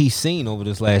than what he's seen over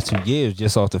this last 2 years,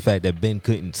 just off the fact that Ben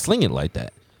couldn't sling it like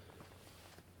that.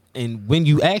 And when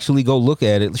you actually go look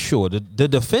at it, sure, the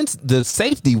defense, the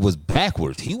safety was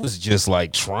backwards. He was just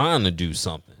like trying to do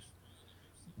something.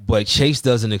 But Chase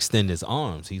doesn't extend his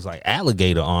arms. He's like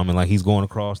alligator arming, like he's going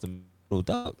across the middle.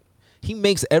 Dog. He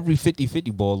makes every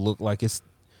 50-50 ball look like it's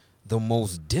the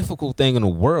most difficult thing in the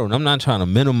world. And I'm not trying to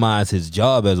minimize his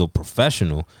job as a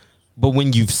professional, but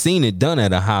when you've seen it done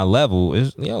at a high level,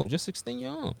 it's, just extend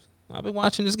your arms. I've been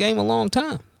watching this game a long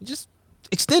time. Just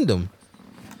extend them.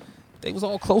 They was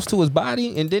all close to his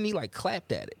body, and then he like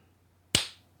clapped at it.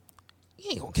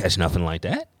 You ain't gonna catch nothing like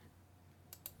that.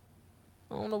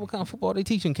 I don't know what kind of football they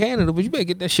teach in Canada, but you better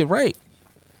get that shit right.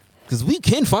 Because we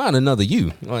can find another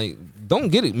you. Like, don't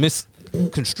get it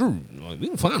misconstrued. Like, we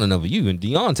can find another you. And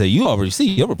Deontay, you already see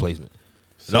your replacement.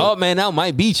 Dog, man, that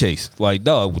might be Chase. Like,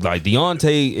 dog, like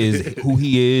Deontay is who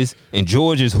he is, and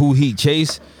George is who he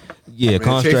chase. Yeah, Man,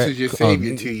 contract. Chase was your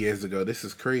savior 2 years ago. This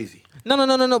is crazy. No.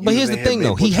 But here's the Using thing, him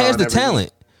though. and He has the Patron every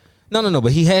talent. No.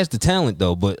 But he has the talent,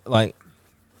 though. But like,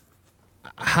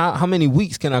 how many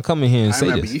weeks can I come in here and I say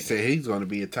remember this? you said he's going to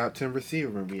be a top 10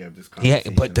 receiver when we have this He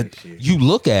conversation but next year. you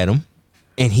look at him,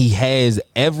 and he has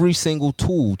every single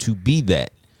tool to be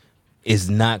that. It's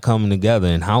not coming together.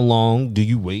 And how long do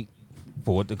you wait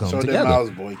for it to come So then together? Miles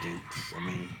Boykins. I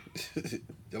mean,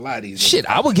 a lot of these. Shit,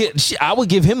 I would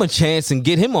give him a chance and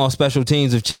get him off special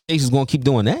teams if Chase is going to keep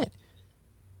doing that.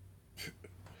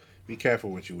 Be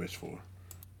careful what you wish for.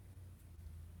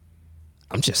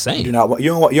 I'm just saying. You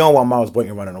don't want Miles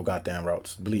Boykin running no goddamn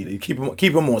routes. Believe it. Keep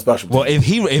him on special teams. Well, if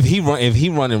he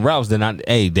running routes,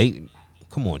 then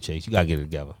come on, Chase, you gotta get it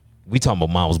together. We talking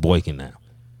about Miles Boykin now.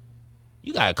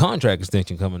 You got a contract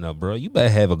extension coming up, bro. You better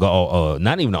have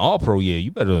not even an All Pro year.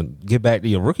 You better get back to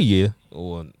your rookie year,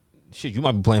 or shit, you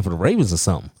might be playing for the Ravens or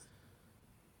something.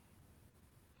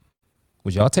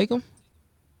 Would y'all take him?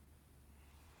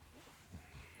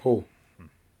 Who?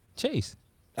 Chase.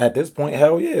 At this point,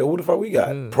 hell yeah. Who the fuck we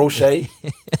got? Prochet.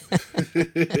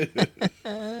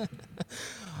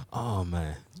 Oh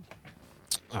man.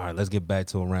 All right, let's get back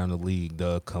to around the league.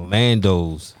 The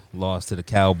Commandos lost to the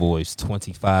Cowboys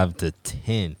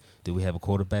 25-10. Do we have a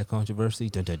quarterback controversy?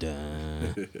 Dun, dun,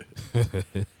 dun.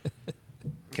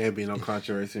 Can't be no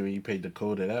controversy when you paid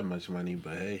Dakota that much money,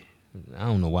 but hey. I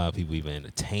don't know why people even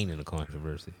entertaining the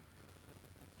controversy.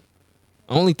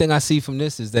 Only thing I see from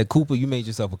this is that Cooper, you made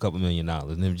yourself a couple $1 million.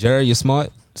 And if Jerry, you're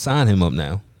smart, sign him up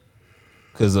now.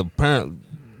 Because apparently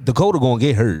Dakota going to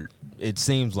get hurt. It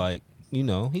seems like, he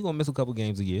going to miss a couple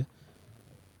games a year.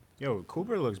 Yo,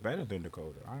 Cooper looks better than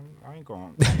Dakota. I ain't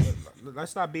going.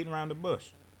 Let's stop beating around the bush.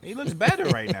 He looks better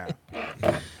right now.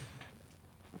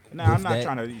 Now, I'm not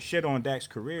trying to shit on Dak's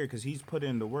career because he's put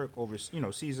in the work over,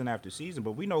 season after season.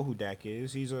 But we know who Dak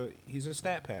is. He's a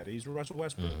stat patter. He's Russell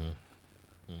Westbrook. Mm-hmm.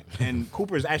 And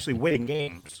Cooper's actually winning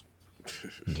games.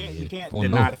 You can't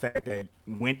deny the fact that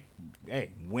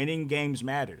winning games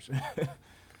matters.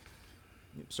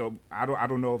 So I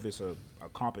don't know if it's a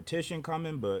competition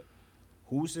coming, but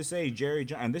who's to say Jerry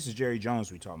Jones, and this is Jerry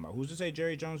Jones we talking about, who's to say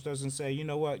Jerry Jones doesn't say, you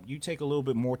know what, you take a little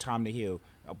bit more time to heal,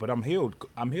 but I'm healed,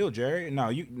 Jerry.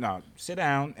 No, sit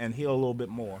down and heal a little bit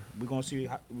more. We're gonna see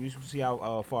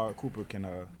how far Cooper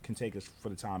can take us for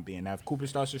the time being. Now, if Cooper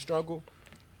starts to struggle,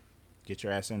 get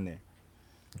your ass in there.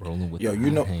 Rolling with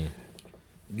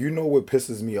you know what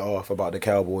pisses me off about the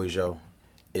Cowboys,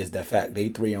 is the fact they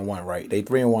 3-1, right? They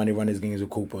 3-1. They run these games with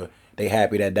Cooper. They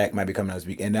happy that Dak might be coming this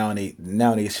week, and now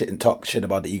they talk shit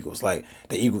about the Eagles. Like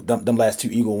the Eagles, them last two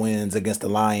Eagle wins against the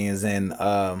Lions and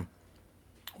who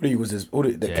the Eagles is?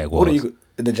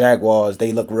 The Jaguars.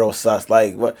 They look real sus.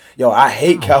 Like what? Yo, I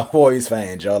hate Cowboys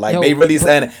fans, yo. Like they really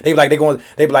saying it. They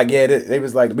be like, yeah. They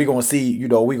was like, we gonna see.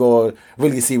 We gonna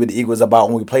really see what the Eagles about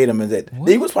when we play them. And that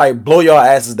the Eagles probably blow your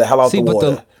asses the hell out the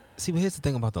water. But here's the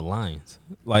thing about the Lions.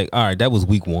 Like, all right, that was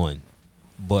week 1,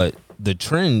 but the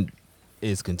trend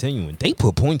is continuing. They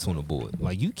put points on the board.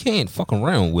 Like, you can't fuck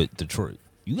around with Detroit.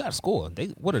 You got to score.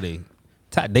 What are they?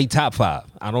 They top 5.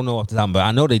 I don't know off the top, but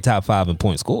I know they top 5 in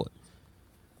points scored.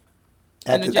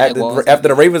 After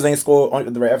the Ravens ain't scored,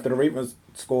 after the Ravens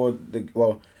scored,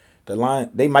 the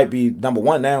line they might be number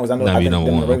 1 now. I think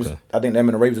them and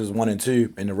the Ravens was 1 and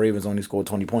 2, and the Ravens only scored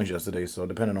 20 points yesterday. So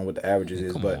depending on what the averages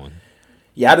is, but. On.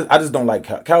 Yeah, I just don't like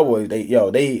Cowboys. They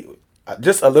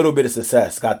just a little bit of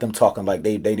success got them talking like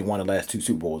they won the last 2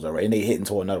 Super Bowls already, and they hitting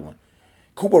toward another one.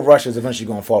 Cooper Rush is eventually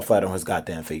going to fall flat on his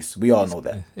goddamn face. We all know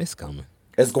that. It's coming.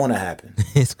 It's going to happen.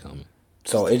 It's coming.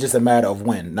 So it's just a matter of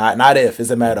when, not if. It's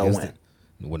a matter of when.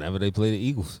 Whenever they play the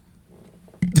Eagles.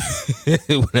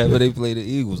 Whenever they play the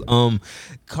Eagles.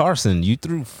 Carson,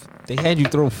 they had you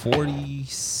throw 42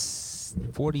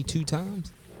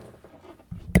 times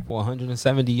for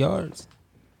 170 yards.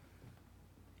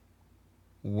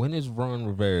 When is Ron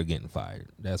Rivera getting fired?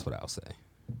 That's what I'll say.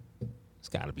 It's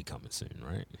got to be coming soon,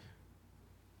 right?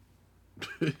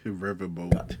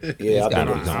 Riverboat. Yeah,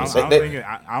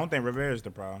 I don't think Rivera's the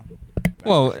problem.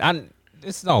 Well,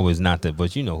 it's always not that,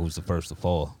 but you know who's the first to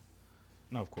fall.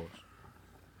 No, of course.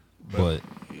 But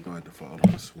you don't have to fall on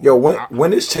this one. Yo,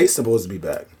 when is Chase supposed to be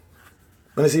back?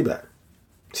 When is he back?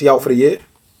 Is he out for the year?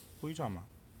 Who you talking about?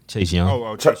 Chase Young.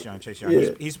 Oh, Chase Young. Yeah.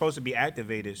 He's supposed to be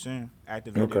activated soon. Off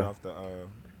the.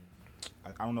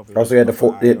 I don't know if it also had the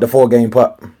 4-game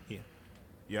pup.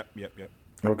 Yeah. Yep.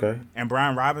 Okay. And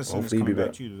Brian Robinson is coming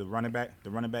back too. The running back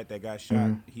that got shot.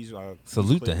 Mm-hmm. He's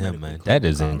salute to him, man. That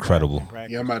is incredible.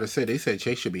 Yeah, I'm about to say they said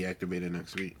Chase should be activated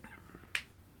next week.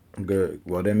 Good.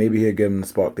 Well, then maybe he'll give them the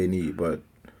spark they need, but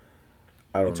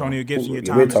I don't know. Antonio Gibson, your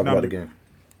time we'll is talk about numbered. it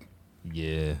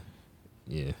again.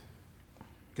 Yeah.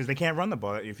 Because they can't run the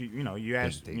ball. If you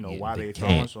ask, why they can't.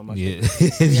 throwing so much. Yeah.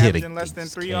 They averaging less than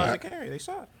 3 yards a carry. They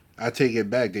suck. I take it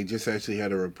back. They just actually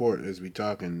had a report as we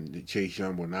talking that Chase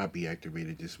Young will not be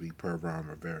activated this week per Ron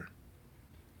Rivera.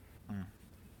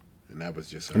 And that was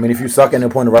just. I mean, if you suck in the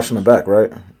point of rushing the back,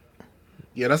 right?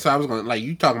 Yeah, that's what I was going to. Like,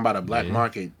 you talking about a black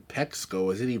market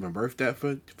Pexco. Is it even worth that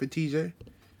for TJ?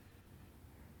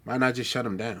 Why not just shut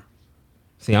him down?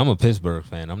 See, I'm a Pittsburgh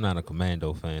fan. I'm not a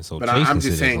Commando fan. So, but Chase I'm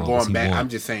just saying going back. I'm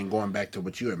just saying going back to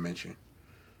what you had mentioned.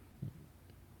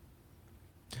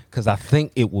 Because I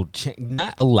think it will change.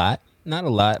 Not a lot,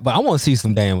 but I want to see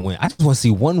some damn win. I just want to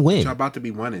see one win. Y'all about to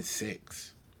be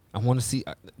 1-6. I want to see.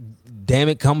 Damn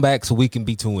it, come back so we can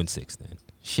be 2-6. Then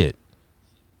shit.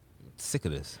 Sick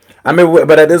of this. I mean,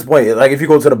 but at this point, like if you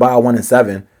go to the bye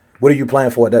 1-7, what are you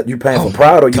playing for? That you playing for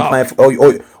pride, or you playing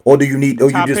for, or do you need, or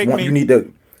you just want, you need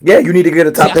to. Yeah, you need to get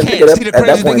a top 10 pick at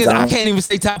that point in time. I can't even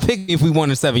say top pick me if we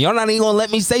 1-7. Y'all not even gonna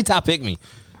let me say top pick me.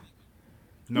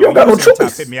 No, you don't got no choice.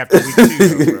 Top pick me after week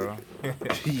 2, though, bro.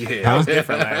 Yeah, That was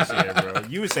different last year, bro.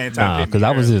 You were saying top pick me.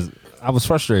 Because I was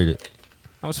frustrated.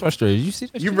 You see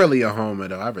that? You really a homer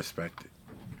though. I respect it.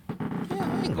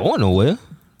 Yeah,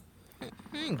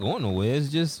 I ain't going nowhere. It's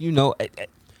just,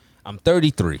 I'm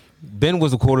 33. Ben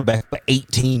was a quarterback for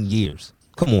 18 years.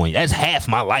 Come on, that's half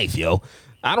my life, yo.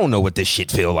 I don't know what this shit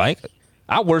feel like.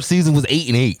 Our worst season was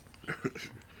 8-8.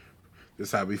 This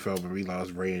is how we felt when we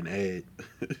lost Ray and Ed.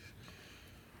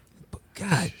 But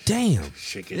god damn,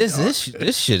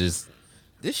 this shit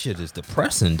is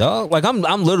depressing, dog. Like I'm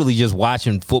literally just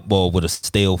watching football with a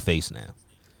stale face now.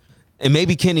 And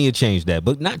maybe Kenny will change that,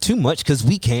 but not too much because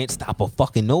we can't stop a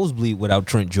fucking nosebleed without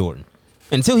Trent Jordan.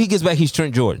 Until he gets back, he's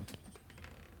Trent Jordan.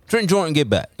 Trent Jordan, get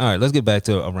back. All right, let's get back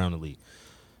to around the league.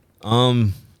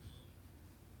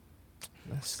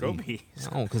 Let's see.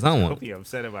 Because I don't want. Scobie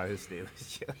upset about his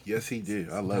Steelers. Yes, he did.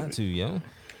 I love it. Too, yo.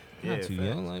 Yeah, Not too,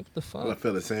 yo. Like, what the fuck? I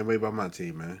feel the same way about my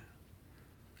team, man.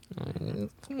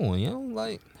 Come on, yo.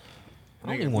 Like, I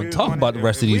don't Nigga, even want we to talk won about it. the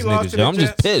rest of We these lost niggas, to yo. the I'm just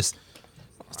Jets. pissed.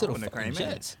 To the wouldn't have fucking came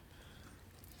in. Jets.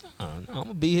 I'm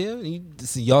gonna be here.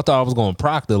 Y'all thought I was going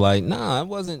Proctor. Like, nah, it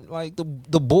wasn't. Like the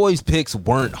boys' picks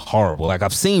weren't horrible. Like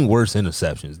I've seen worse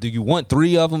interceptions. Do you want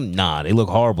 3 of them? Nah, they look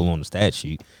horrible on the stat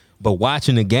sheet. But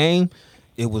watching the game,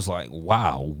 it was like,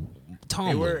 wow.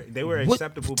 Tomlin, They were what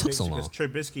acceptable took picks so because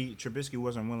long? Trubisky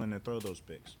wasn't willing to throw those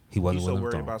picks. He wasn't He's so willing to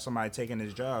worried throw. about somebody taking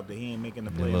his job that he ain't making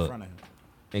the play look, in front of him.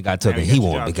 They got to Now the he he got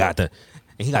your won. job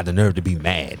He got the nerve to be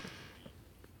mad.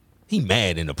 He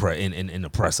mad in the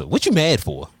presser. What you mad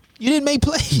for? You didn't make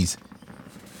plays.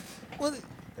 Well,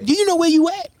 do you know where you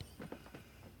at?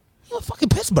 You in fucking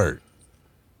Pittsburgh.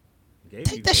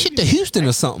 Take that shit to Houston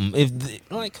or something.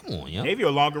 Come on, yo. Gave you a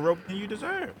longer rope than you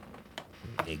deserve.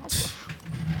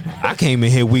 I came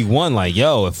in here week 1 like,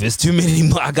 yo, if it's too many,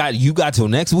 you got till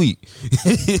next week.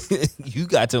 You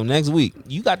got till next week.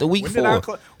 You got the week 4.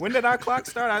 When did our clock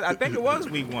start? I think it was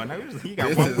week 1. He got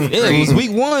This 1 is week. Yeah, it was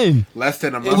week 1. Less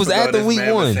than a month It was ago, after this week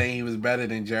man 1. was saying he was better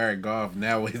than Jared Goff.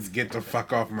 Now it's get the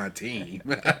fuck off my team.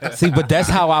 See, but that's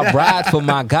how I ride for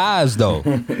my guys, though.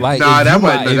 Like, Nah, if that you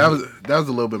ride- was if- that was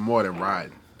a little bit more than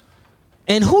riding.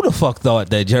 And who the fuck thought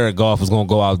that Jared Goff was gonna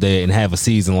go out there and have a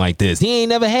season like this? He ain't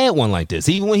never had one like this,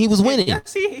 even when he was winning.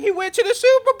 See, he went to the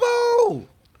Super Bowl.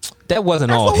 That wasn't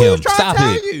That's all what we was him. trying to Stop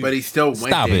tell it. you. But he still went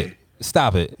Stop there. it.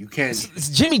 Stop it. You can't.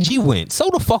 Jimmy G went. So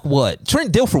the fuck what?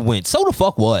 Trent Dilfer went. So the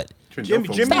fuck what? Trent Jimmy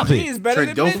Dilfer Stop G it. is better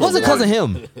Trent than Dilfer It wasn't because of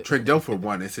him. Trent Dilfer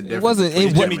won. It's a difference. It wasn't. between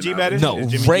It Jimmy him G and better? others. No,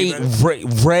 Is Jimmy G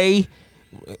Ray.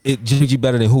 Jimmy G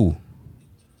better than who?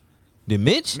 Than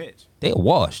Mitch? Mitch. They a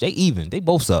wash. They even. They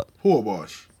both suck. Who a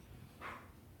wash?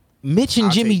 Mitch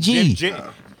and Jimmy G.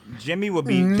 Jimmy would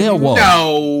be. They're wash.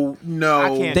 No. I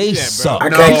can't They do that, bro. suck. I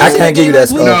No. can't give you that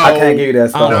score. No. I can't give you that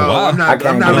score. I don't know No, why. I'm not. I can't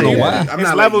I'm not give letting you you. that. I'm It's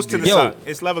not levels letting to you the do sun. it.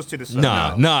 It's levels to the sun.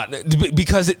 Nah,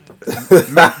 because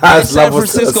That's San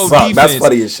levels to the Francisco suck. defense. That's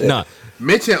funny as shit. Nah,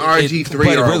 Mitch and RG3 but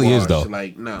it are really a is, wash. though.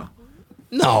 Like no.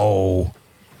 No.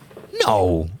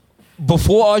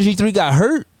 Before RG3 got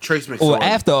hurt, Trace McSorley. or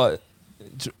after,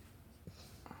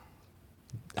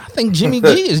 I think Jimmy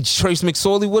G is Trace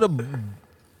McSorley with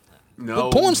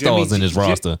porn stars in his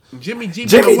roster. Jimmy G.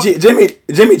 Jimmy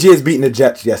G is beating the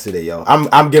Jets yesterday, yo.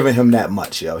 I'm giving him that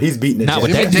much, yo. He's beating the Not Jets.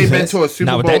 with Jimmy that G been defense. to a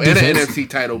Super Not Bowl with and that an defense. NFC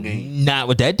title game. Not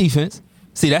with that defense.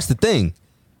 See, that's the thing.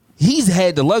 He's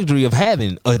had the luxury of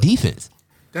having a defense.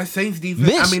 That Saints defense,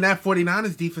 Mitch. I mean, that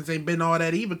 49ers defense ain't been all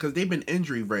that either because they've been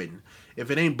injury ridden. If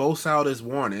it ain't Bosa, it's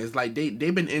Warner. It's like they've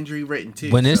been injury ridden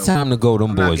too. When it's so time to go,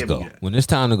 them I'm not boys giving go. you that. When it's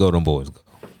time to go, them boys go.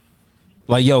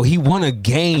 Like, yo, he won a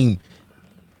game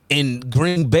in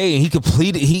Green Bay and he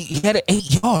completed. He had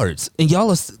 8 yards, and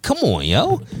y'all are come on,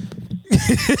 yo.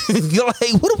 You're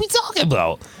like, what are we talking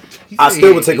about? I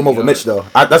still would take him over Mitch, though.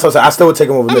 That's what I'm saying. I still would take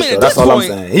him over Mitch, though. at That's this all I'm point-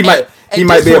 saying. He at might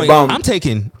this be a point, bum. I'm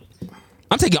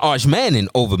taking Arch Manning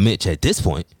over Mitch at this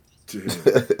point.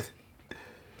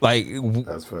 Like,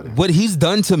 That's funny. what he's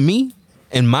done to me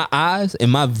in my eyes, in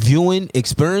my viewing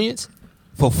experience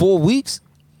for 4 weeks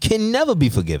can never be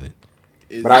forgiven.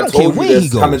 But I don't care told you where he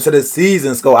this goes. coming to the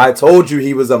season, Sko. I told you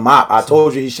he was a mop. I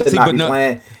told you he should See, not but be no-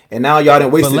 playing. And now y'all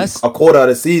done wasted let's- a quarter of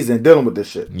the season dealing with this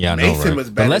shit. Yeah, I know, Mason right? was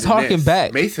But better let's than harken this.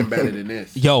 back. Mason better than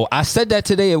this. Yo, I said that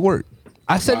today at work.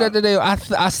 I said that today.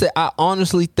 I said I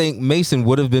honestly think Mason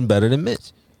would have been better than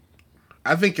Mitch.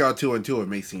 I think y'all 2-2 with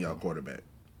Mason, y'all quarterback.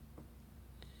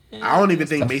 I don't even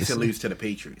think Mason loses to the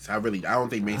Patriots. I don't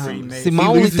think Mason. See, He my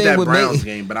only loses thing that with Browns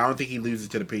game, but I don't think he loses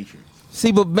to the Patriots.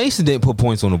 See, but Mason didn't put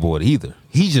points on the board either.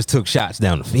 He just took shots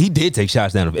down the field. He did take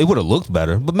shots down the field. It would have looked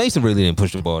better, but Mason really didn't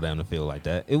push the ball down the field like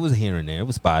that. It was here and there. It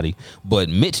was spotty. But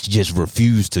Mitch just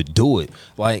refused to do it.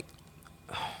 Like,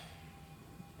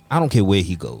 I don't care where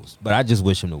he goes, but I just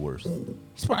wish him the worst.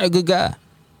 He's probably a good guy.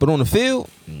 But on the field,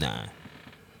 nah.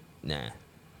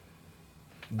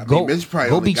 I Go, mean, Mitch probably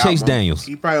go only be got Chase one- Daniels.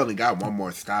 He probably only got one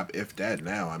more stop, if that.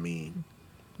 Now, I mean,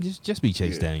 Just be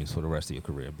Chase Yeah. Daniels for the rest of your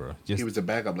career, bro. Just he was a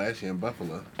backup last year in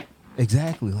Buffalo.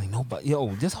 exactly like nobody.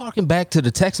 Yo, just harken back to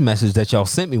the text message that y'all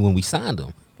sent me when we signed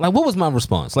him. Like, what was my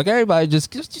response? Like, everybody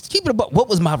just keep it about. What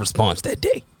was my response that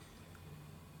day?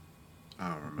 I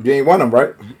don't remember. You ain't want him,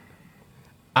 right?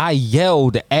 I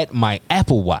yelled at my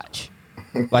Apple Watch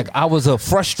like I was a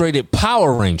frustrated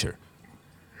Power Ranger.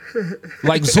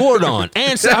 Like Zordon.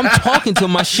 And so I'm talking to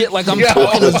my shit like I'm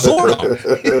talking to Zordon.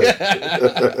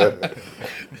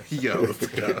 Yo.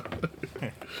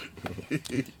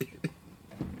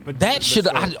 But That should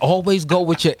I always go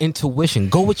with your intuition.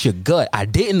 Go with your gut. I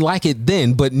didn't like it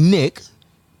then, but Nick,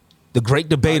 the great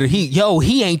debater,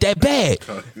 he ain't that bad.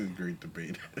 Great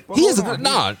debate. But He is hold a on, good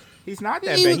nah. He's not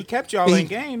that He- bad. He kept y'all in he-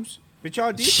 games, but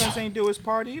y'all defense ain't do his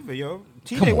part either, yo.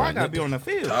 Come TJ on, Watt gotta Nick. be on the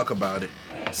field. Talk about it.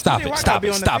 Stop TJ it, Watt stop gotta be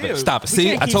it, on the stop it, field. stop it. We See,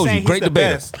 can't I keep told you, saying great he's the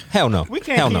debater. best. Hell no. We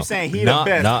can't Hell keep no. saying he's Nah, the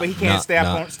best, nah, but he can't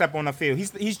nah. step on the field.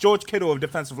 He's George Kittle of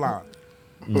defensive line.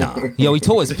 Nah. Yo, he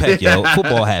tore his pec, yo.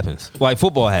 Football happens. Like,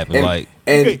 football happens. And, like,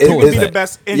 and, He and, could be and- the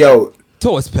best. yo,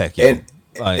 tore his pec, yo. and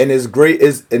Like, and as great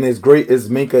as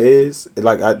Minka is,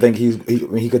 like I think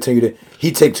when he continue to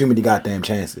he take too many goddamn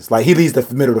chances. Like he leaves the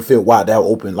middle of the field wide out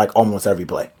open like almost every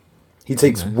play. He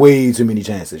takes way too many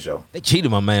chances, yo. they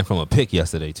cheated my man from a pick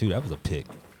yesterday, too. That was a pick.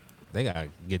 They got to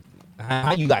get...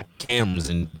 How you got cameras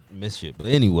and miss shit? But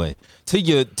anyway, to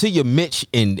your Mitch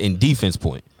and defense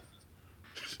point.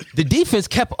 The defense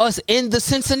kept us in the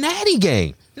Cincinnati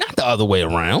game, not the other way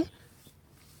around.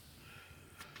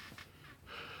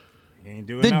 He ain't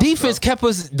doing The enough, defense bro. kept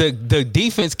us. The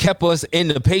defense kept us in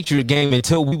the Patriot game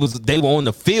until they were on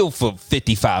the field for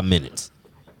 55 minutes.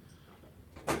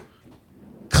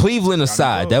 Cleveland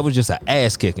aside, that was just an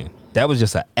ass kicking.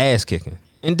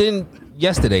 And then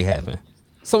yesterday happened.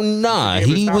 So nah, You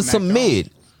should be able to he stop was Mac some Jones.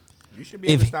 mid. You should be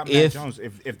able to if- stop if- Mac Jones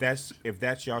if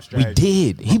that's y'all We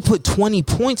strategy. did. He put 20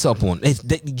 points up on.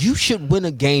 You should win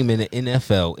a game in the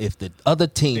NFL if the other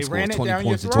team They scores ran it 20 down your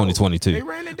points in throat. 2022. They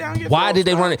ran it down your Why throat, did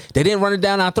they run Scott. it? They didn't run it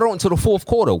down our throat until the fourth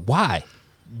quarter. Why?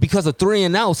 Because of 3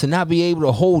 and outs and not be able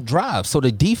to hold drives. So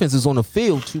the defense is on the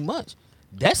field too much.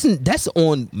 That's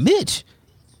on Mitch.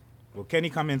 Well, Kenny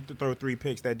come in to throw 3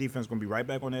 picks. That defense gonna be right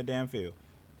back on that damn field.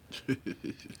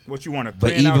 What you want to?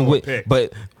 But even with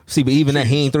but even that,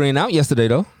 he ain't 3 and out yesterday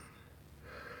though.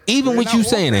 Even 3 with and you out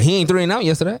saying what? that he ain't 3 and out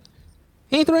yesterday,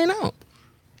 he ain't 3 and out,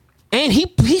 and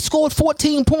he scored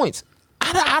 14 points.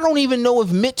 I don't even know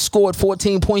if Mitch scored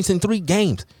 14 points in 3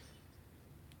 games.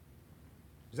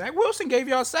 Zach Wilson gave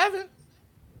y'all 7.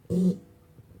 Didn't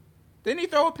he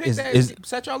throw a pick that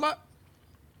set y'all up?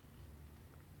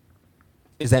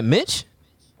 Is that Mitch,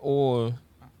 or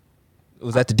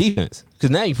was that the defense?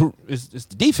 Because now it's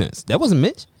the defense. That wasn't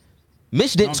Mitch.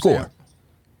 Mitch didn't I'm score. saying.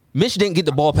 Mitch didn't get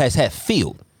the ball past half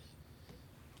field.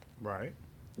 Right.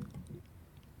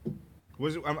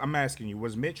 I'm asking you,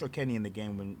 was Mitch or Kenny in the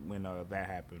game when that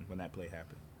happened, when that play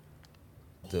happened?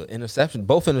 The interception,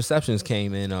 both interceptions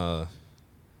came in.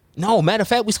 No, matter of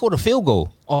fact, we scored a field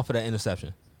goal off of that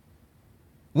interception.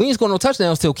 We ain't scored no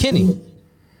touchdowns till Kenny.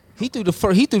 He threw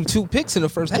 2 picks in the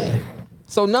first half.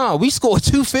 So we scored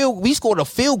we scored a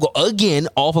field goal again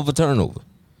off of a turnover.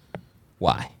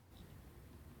 Why?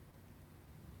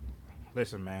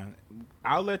 Listen, man,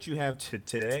 I'll let you have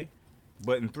today,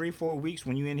 but in 3-4 weeks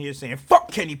when you in here saying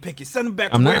 "fuck Kenny Pickett," send him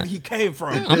back to I'm wherever not. he came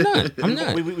from. I'm not. I'm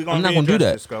not. We I'm not gonna do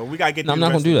that. This, go. We gotta get No, through I'm the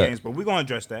not rest gonna do of the that. games, but we're gonna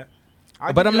address that.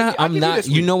 But I'm not.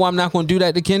 You know why I'm not going to do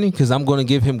that to Kenny? Because I'm going to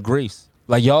give him grace.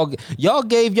 Like y'all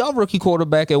gave y'all rookie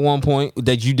quarterback at one point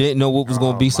that you didn't know what was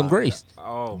going to be some grace.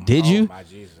 Did you? My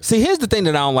Jesus. See, here's the thing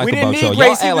that I don't like We didn't about y'all. need Y'all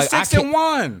Grace. He act was like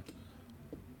I 6-1.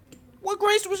 What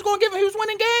Grace was going to give him? He was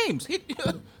winning games.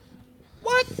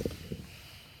 What?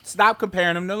 Stop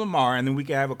comparing him to Lamar, and then we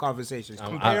can have a conversation.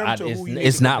 Compare him to who you need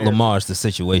it's to not compare. Lamar's the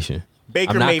situation.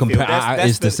 Baker I'm not Mayfield. That's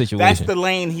it's the situation. That's the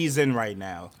lane he's in right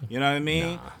now. You know what I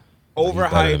mean? He's better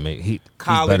Overhyped than me. He's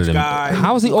college better than me. guy.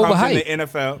 How is he who comes overhyped? in the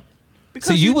NFL.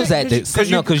 So you was at the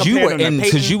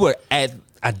because you were at.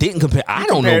 I didn't compare. I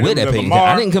don't know where that Peyton.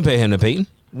 I didn't compare him to Peyton.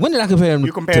 When did I compare him?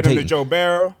 You compared him to Peyton? Joe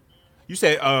Barrow. You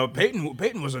said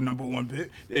Peyton was a number one pick,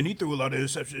 and he threw a lot of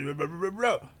interceptions. Blah, blah, blah,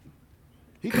 blah.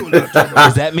 He threw a lot of turnovers.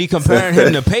 Is that me comparing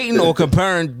him to Peyton or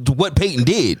comparing to what Peyton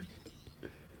did?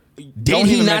 Did Don't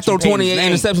he even not throw mention 28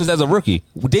 Peyton's name. interceptions as a rookie?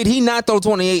 Did he not throw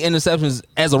 28 interceptions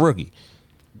as a rookie?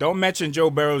 Don't mention Joe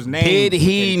Barrow's name. Did he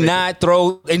Kenny Pickett. not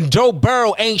throw? And Joe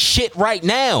Burrow ain't shit right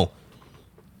now.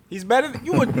 He's better.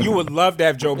 You would love to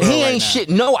have Joe Burrow. He right ain't now. shit.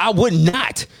 No, I would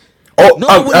not. Oh, No,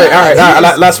 all we're right, not. all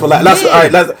right. Let's relax. Yeah. All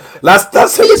right,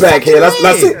 let's take it back here.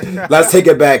 fucking Let's take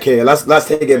it back here. Let's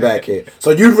take it back here.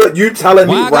 So you telling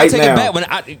me Why I gotta right take now? it back when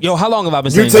how long have I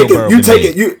been You saying take Joe Burrow it. You been take made?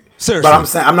 it. You. Seriously. But I'm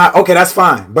saying I'm not okay. That's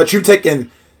fine. But you taking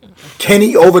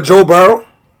Kenny over Joe Burrow?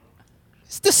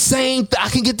 It's the same. I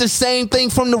can get the same thing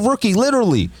from the rookie,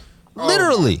 literally.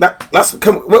 Literally. Let's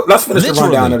finish the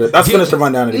rundown of it. Let's finish the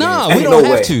rundown of the No, game. we Ain't don't no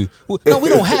have way. to. No, we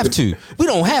don't have to. We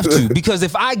don't have to because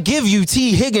if I give you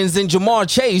T. Higgins and Jamar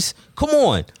Chase, come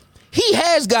on, he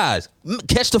has guys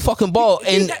catch the fucking ball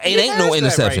and it He ain't no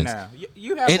has that right interceptions. now.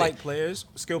 You have And- like players,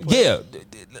 skill players. Yeah,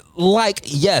 like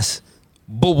yes.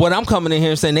 But what I'm coming in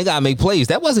here and saying they gotta make plays.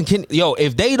 That wasn't Kenny. Yo,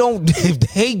 if they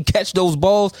catch those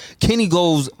balls, Kenny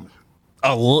goes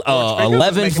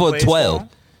 11 making for plays for 12. him.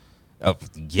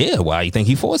 Yeah, why you think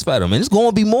he force fed him? And it's going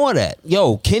to be more of that.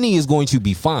 Yo, Kenny is going to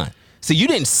be fine. See, you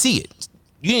didn't see it.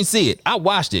 You didn't see it. I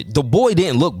watched it. The boy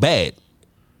didn't look bad.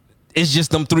 It's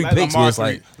just them three picks. Where it's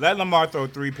like Let Lamar throw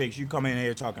 3 picks. You come in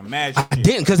here talking mad I shit.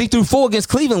 didn't because he threw 4 against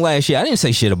Cleveland last year. I didn't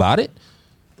say shit about it.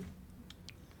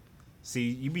 See,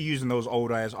 you be using those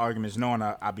old ass arguments knowing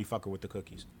I be fucking with the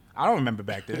cookies. I don't remember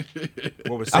back then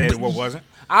what was said and what wasn't.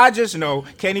 I just know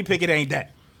Kenny Pickett ain't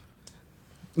that.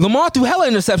 Lamar threw hella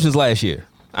interceptions last year.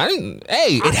 I didn't.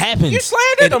 Hey, it happens. You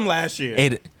slandered him last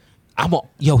year.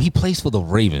 Yo, he plays for the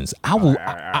Ravens.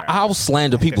 I'll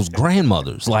slander people's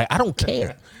grandmothers. Like, I don't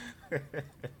care.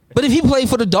 But if he played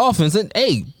for the Dolphins, then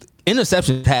hey,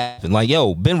 interceptions happen. Like,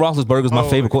 yo, Ben Roethlisberger's my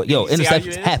favorite quarterback. Yo, you see how you interceptions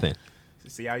is? happen.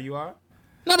 See how you are?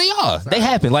 No, they are. They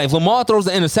happen. Like, if Lamar throws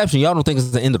an interception, y'all don't think it's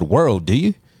the end of the world, do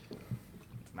you?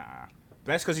 Nah.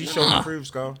 That's because he showed and proves,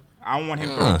 go. I don't want him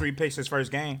throwing 3 picks his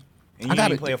first game. And you didn't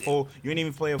even play a full. You didn't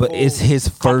even play a full. But it's his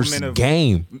first complement of-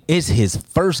 game. It's his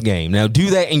first game. Now, do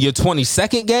that in your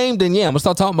 22nd game, then yeah, I'm gonna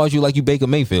start talking about you like you Baker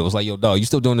Mayfield. It's like, yo, dog, you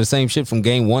still doing the same shit from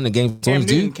game 1 to game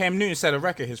 22? Cam Newton set a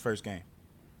record his first game.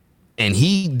 And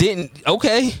he didn't.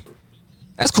 Okay,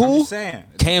 that's cool. just saying.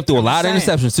 Cam threw a I'm lot of just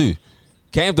saying. interceptions too.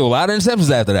 Cam threw a lot of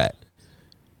interceptions after that.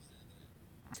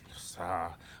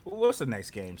 What's the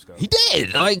next game, Scott? He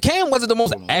did. Like, Cam wasn't the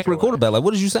most Fooling with accurate your quarterback. Like,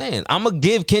 what are you saying? I'm gonna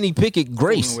give Kenny Pickett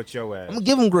grace. Fooling with your ass. I'm gonna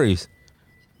give him grace.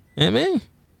 Yeah, man. I'm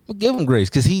gonna give him grace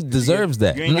because he deserves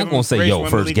that. You I'm ain't not give gonna him say, grace yo, when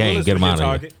first Malik game, Willis get him was out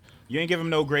your of here. target. You ain't give him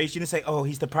no grace. You didn't say, oh,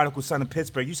 he's the prodigal son of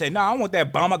Pittsburgh. You say, no, I want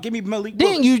that bomber. Give me Malik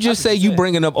Willis. Didn't you just say you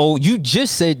bringing up old? You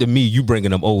just said to me you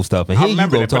bringing up old stuff, and I here you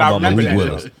remember go that, but talking I about remember Malik that.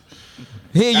 Willis.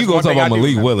 Here That's you go one talking thing I about do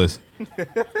Malik remember. Willis.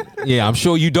 Yeah, I'm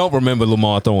sure you don't remember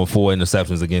Lamar throwing 4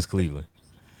 interceptions against Cleveland.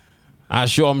 I'm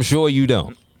sure you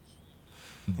don't.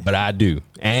 But I do.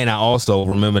 And I also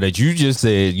remember that you just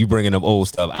said you bringing up old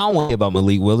stuff. I don't want to hear about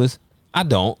Malik Willis. I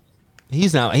don't. He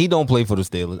don't play for the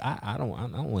Steelers. I don't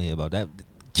want to hear about that.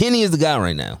 Kenny is the guy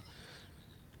right now.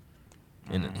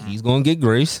 And he's going to get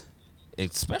grace,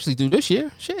 especially through this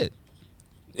year. Shit.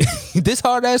 This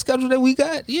hard ass schedule that we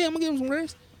got. Yeah, I'm going to give him some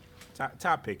grace.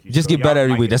 Top pick. You Just so get better y'all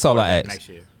every might week. get a That's all I quarterback ask. Next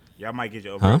year. Y'all might get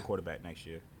a Huh? real quarterback next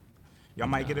year. Y'all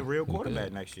might get a real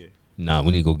quarterback next year. Nah,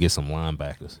 we need to go get some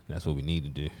linebackers. That's what we need to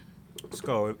do. Let's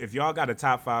go. If y'all got a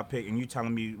top 5 pick and you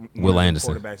telling me one Will of the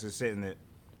Anderson. quarterbacks is sitting there,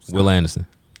 Will Anderson.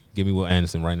 Give me Will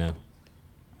Anderson right now.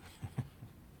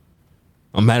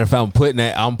 A matter of fact,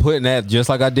 I'm putting that just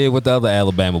like I did with the other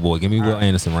Alabama boy. Give me Will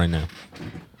Anderson right now.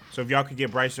 so if y'all could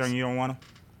get Bryce Young, you don't want him?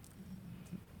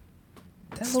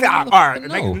 That's Stop. what All right.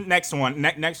 no. Next one.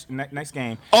 Next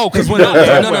game. Oh, because when no.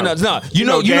 You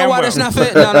know damn why well. that's not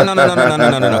fair?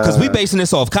 No. Because we basing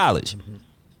this off college.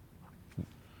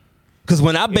 Because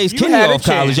when I based you Kenny had a off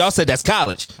college, chance- y'all said that's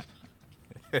college.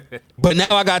 But now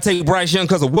I gotta take Bryce Young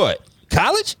because of what?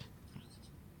 College?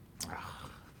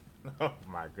 Oh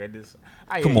my goodness.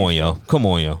 Come on, yo. Come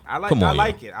on, yo. I like. Come on, I yo.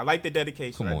 like it. I like the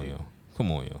dedication. Come I on, do. yo.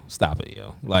 Come on, yo. Stop it,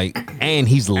 yo. Like, and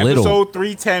he's little. Episode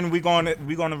 310. We gonna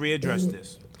readdress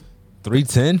this.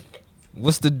 310.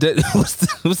 What's the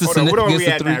Hold on, what are we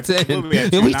significance at of now? 310? What are we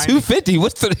at, Yeah, we 290? 250. We're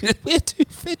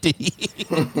 250.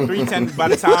 310. By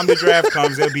the time the draft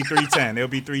comes, it'll be 310. It'll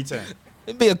be 310.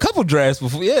 It'd be a couple drafts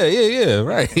before. Yeah,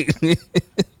 right.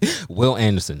 Will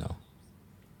Anderson, though.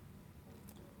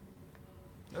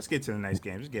 Let's get to the next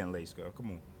game. It's getting late, Scott.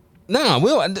 Come on. Nah, we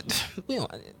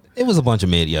don't. It was a bunch of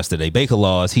mid yesterday. Baker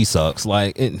Laws, he sucks.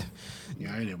 Like,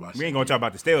 Yeah, I ain't about We ain't gonna talk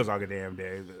about the Steelers all the damn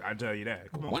day. I tell you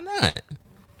that. Come on. Why not?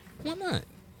 Why not?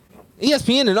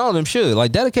 ESPN and all of them should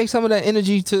like dedicate some of that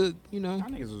energy to Y'all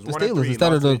niggas was the 1-3, Steelers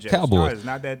instead of lost to the Jets. Y'all Cowboys. is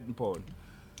not that important.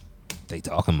 They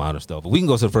talking about and stuff, but we can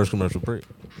go to the first commercial break.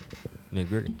 Nitty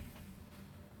gritty.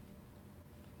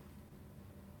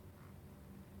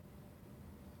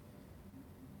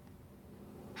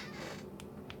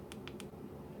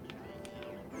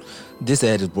 This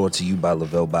ad is brought to you by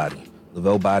Lavelle Body.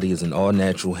 Lavelle Body is an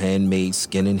all-natural, handmade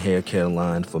skin and hair care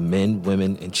line for men,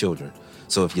 women, and children.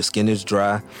 So if your skin is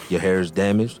dry, your hair is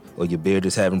damaged, or your beard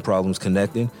is having problems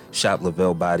connecting, shop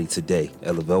Lavelle Body today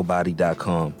at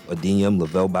lavellebody.com or DM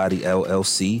Lavelle Body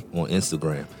LLC on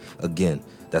Instagram. Again,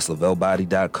 that's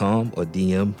lavellebody.com or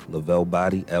DM Lavelle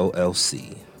Body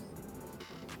LLC.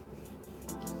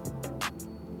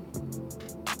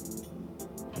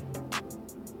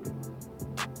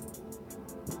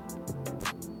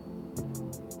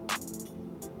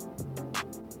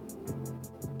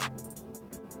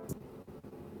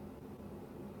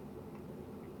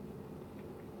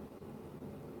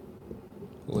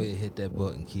 Go ahead, hit that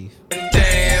button, Keith.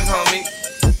 Damn,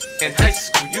 homie. In high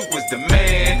school, you was the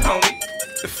man, homie.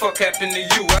 The fuck happened to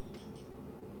you?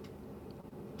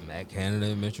 Matt Canada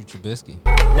and Mitchell Trubisky.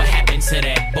 What happened to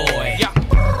that boy? Yeah.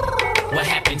 What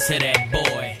happened to that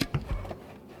boy?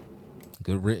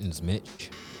 Good riddance, Mitch.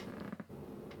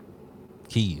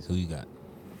 Keys, who you got?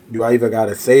 Do I even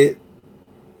gotta say it?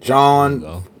 John There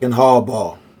you go. and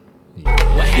Harbaugh.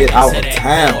 What Get happened out to of that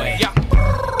town. boy?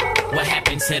 Yeah. What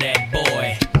happened to that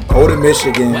boy? Go to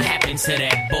Michigan. What happened to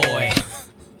that boy?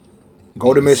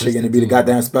 Go to Michigan and be the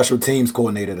goddamn special teams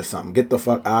coordinator or something. Get the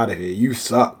fuck out of here. You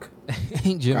suck.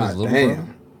 Ain't Jim his God little damn.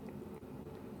 brother?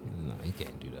 No, he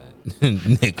can't do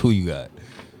that. Nick, who you got?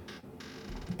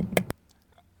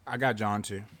 I got John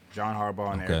too. John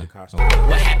Harbaugh and Okay. Eric DeCosta.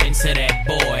 What happened to that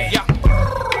boy?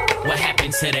 Yeah. What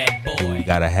happened to that Do we boy?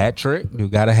 got a hat trick? Do we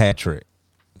got a hat trick?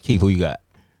 Keith, who you got?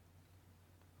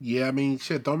 Yeah, I mean,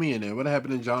 shit, throw me in there. What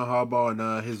happened to John Harbaugh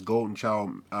and his golden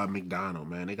child, McDonald,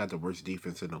 man? They got the worst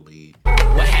defense in the league.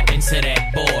 What happened to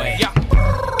that boy?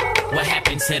 Yeah. What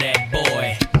happened to that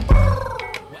boy?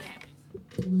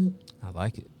 I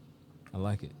like it. I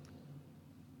like it.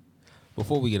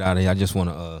 Before we get out of here, I just want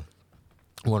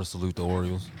to salute the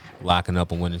Orioles locking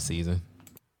up a winning season.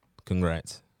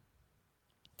 Congrats.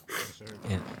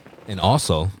 And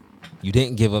also, you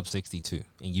didn't give up 62,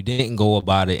 and you didn't go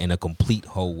about it in a complete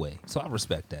whole way. So I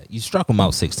respect that. You struck them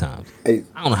out 6 times. Hey,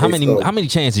 I don't know so how many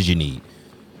chances you need.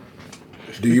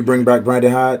 do you bring back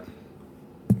Brandon Hyde?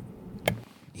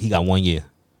 He got 1 year.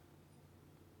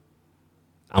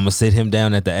 I'm gonna sit him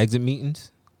down at the exit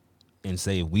meetings and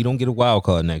say, if we don't get a wild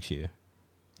card next year,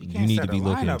 you Can't need set to be a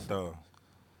looking. lineup, though.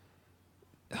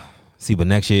 See, but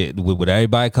next year with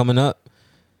everybody coming up,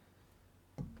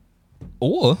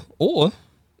 or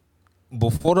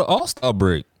before the All-Star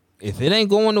break, if it ain't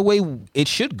going the way it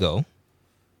should go,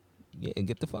 yeah,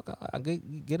 get the fuck out.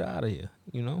 Get out of here,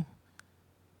 you know.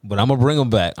 But I'm gonna bring him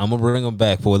back. I'm gonna bring him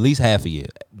back for at least half a year.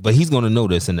 But he's gonna know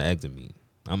this in the exit meeting.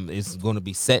 It's gonna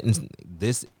be set in.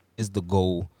 This is the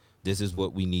goal. This is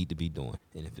what we need to be doing.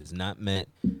 And if it's not met,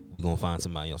 we're gonna find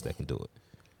somebody else that can do it.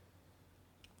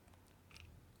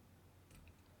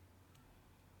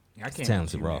 I can't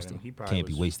Talented be too mad at roster him. He probably can't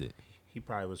be was- wasted. He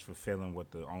probably was fulfilling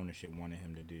what the ownership wanted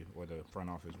him to do, or the front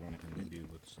office wanted him to do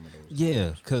with some of those. Yeah,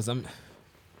 because I'm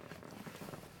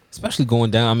especially going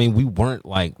down. I mean, we weren't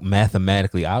like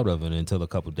mathematically out of it until a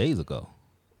couple days ago,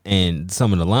 and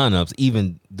some of the lineups,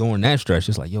 even during that stretch,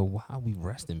 it's like, yo, why are we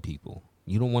resting people?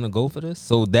 You don't want to go for this?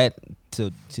 So that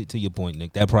to your point,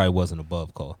 Nick, that probably wasn't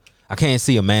above call. I can't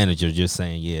see a manager just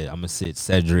saying, yeah, I'm gonna sit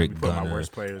Cedric, put my Gunner,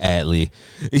 worst players Adley.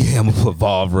 Yeah, I'm gonna put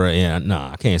Vavra in.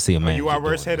 Nah, I can't see a manager. You our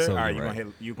worst doing that. hitter? So All right, you're right.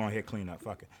 you gonna hit cleanup.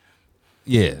 Fuck it.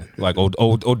 Yeah, like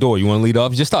Odor, you want to lead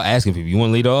off? Just start asking people. You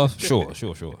want to lead off? Sure.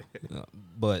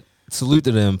 But salute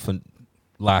to them for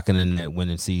locking in that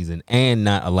winning season and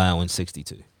not allowing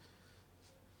 62.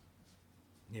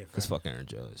 Yeah, Cause fuck Aaron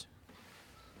Judge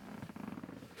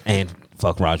and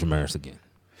fuck Roger Maris again.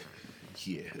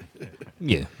 Yeah.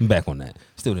 Yeah, I'm back on that.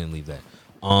 Still didn't leave that.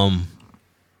 I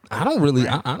don't really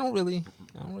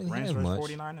Rams have versus much.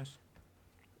 49ers.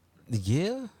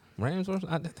 Yeah, Rams versus.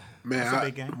 Man, That's a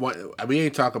big game. We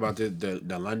ain't talk about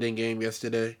the London game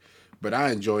yesterday, but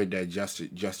I enjoyed that Justin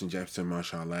Jefferson,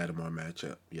 Marshawn Lattimore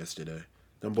matchup yesterday.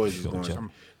 Them boys was Sure, going.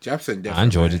 Jefferson definitely. I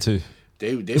enjoyed man. it too.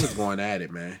 They was going at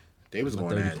it, man. They was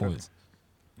going 30 at points.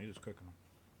 He was cooking them.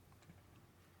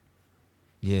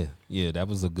 Yeah, that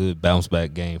was a good bounce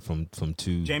back game from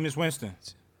two. Jameis Winston.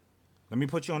 Let me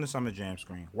put you on the Summer Jam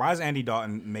screen. Why is Andy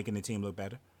Dalton making the team look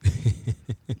better?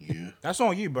 Yeah. That's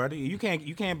on you, buddy. You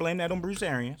can't blame that on Bruce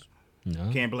Arians. No.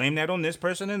 Can't blame that on this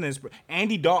person and this.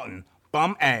 Andy Dalton,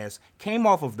 bum ass, came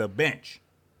off of the bench,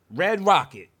 Red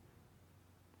Rocket,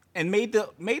 and made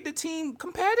the team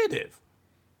competitive.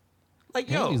 Like,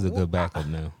 yo, He's a good backup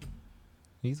now.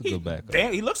 He's a good backup.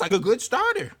 Damn, he looks like a good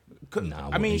starter. Nah,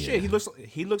 I mean, well, shit, yeah.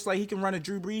 he looks like he can run a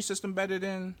Drew Brees system better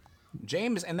than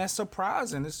Jameis, and that's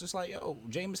surprising. It's just like, yo,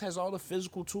 Jameis has all the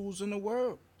physical tools in the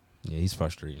world. Yeah, he's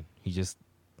frustrating. He just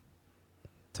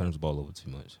turns the ball over too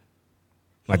much.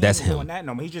 He Like, that's ain't doing him. that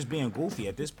no more. He's just being goofy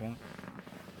at this point.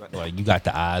 Like, you got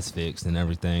the eyes fixed and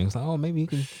everything. It's like, oh, maybe you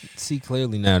can see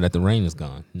clearly now that the rain is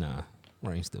gone. Nah,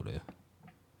 rain's still there.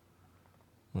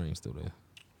 Rain's still there.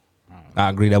 I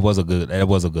agree. That was a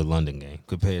good London game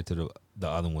compared to the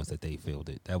other ones that they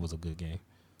fielded. That was a good game.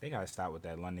 They gotta stop with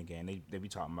that London game. They be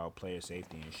talking about player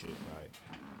safety and shit. Like,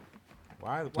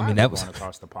 why mean, are that they was- going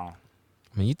across the pond?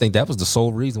 I mean, you think that was the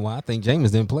sole reason why I think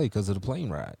Jameis didn't play because of the plane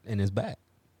ride and his back?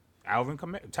 Alvin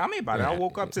Kamara, tell me about it. I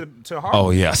woke up to Harvard.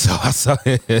 Oh yeah, I saw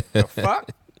it. The fuck?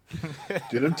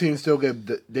 Do them teams still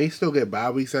get? They still get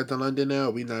bye weeks at the London now?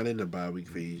 We not in the bye week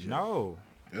phase. Yet. No,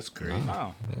 That's crazy.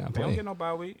 no, They gotta they don't play. get no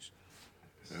bye weeks.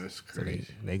 That's So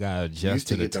crazy. they got to Used adjust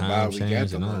to to the get the bye time week at change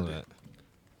the and all of London. that.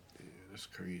 That's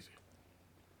crazy.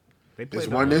 They There's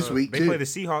play one this week, They too. play the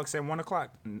Seahawks at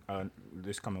 1:00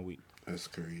 this coming week. That's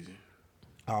crazy.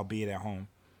 I'll be at home.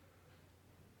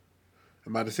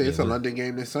 I'm about to say it's a London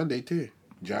game this Sunday too.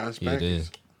 Giants Yeah, it Packers.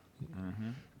 is.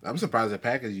 I'm surprised the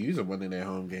Packers using one of their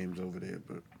home games over there,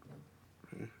 but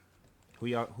Who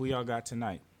y'all got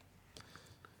tonight?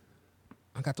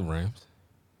 I got the Rams.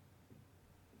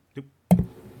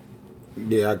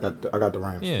 Yeah, I got the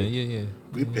Rams. Yeah, too. yeah.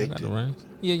 We I picked got the it. Rams.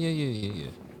 Yeah.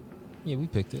 Yeah, we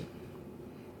picked it.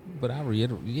 But I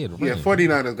reiterate, the yeah, Rams.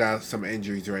 49ers got some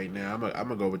injuries right now. I'm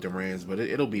gonna go with the Rams, but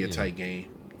it'll be a tight game.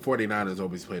 49ers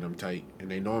always play them tight, and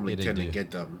they normally Yeah, they tend to do.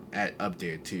 get them up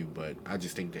there too. But I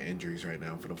just think the injuries right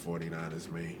now for the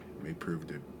 49ers may prove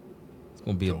to. It's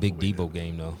gonna be a Go big with it. Debo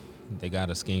game though. They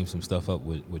gotta scheme some stuff up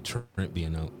with Trent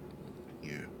being out.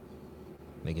 Yeah,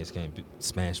 They just can't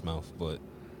smash mouth, but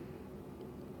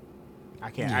I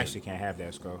actually can't have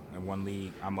that score. In one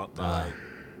league, I'm up to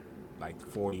like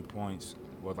 40 points,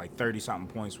 well, like 30 something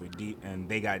points with and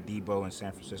they got Debo and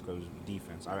San Francisco's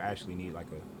defense. I actually need like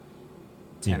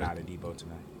a 10 Yeah. out of Debo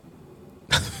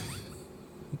tonight.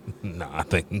 no, I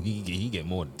think he get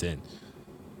more than 10.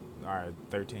 All right,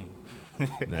 13.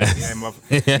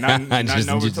 Nothing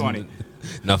over 20.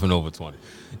 Nothing over 20.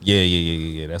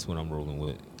 Yeah. That's what I'm rolling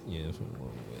with. Yeah, that's what I'm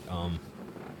rolling with.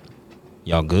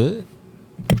 Y'all good?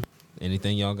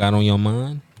 Anything y'all got on your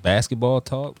mind? Basketball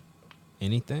talk?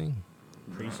 Anything?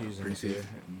 Preseason is here.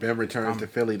 Ben returns to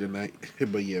Philly tonight,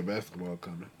 but yeah, basketball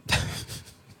coming.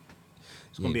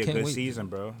 It's gonna be a can't good wait. season,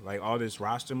 bro. Like all this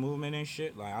roster movement and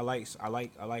shit. Like I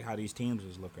like how these teams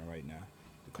is looking right now,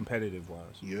 competitive wise.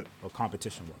 Yep. Or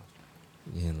competition wise.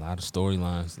 Yeah, a lot of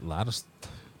storylines. A lot of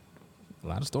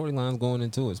storylines going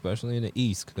into it, especially in the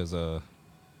East, because I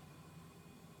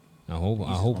hope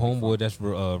homeboy that's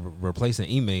replacing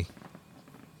Ime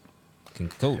can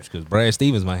coach, because Brad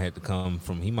Stevens might have to come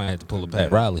from. He might have to pull a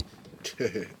Pat Riley.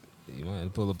 He might have to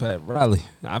pull a Pat Riley.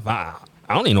 I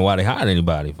don't even know why they hired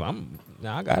anybody.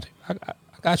 I got it. I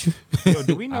got you. Yo,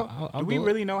 do we know? I'll do we do it.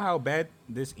 really know how bad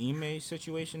this Ime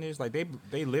situation is? Like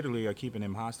they literally are keeping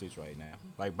him hostage right now.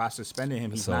 Like by suspending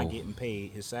him, he's not So- getting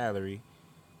paid his salary,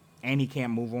 and he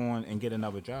can't move on and get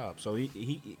another job. So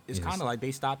he it's Yes. kind of like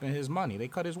they stopping his money. They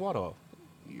cut his water off.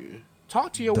 Yeah.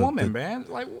 Talk to your The- woman, the- man.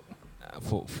 Like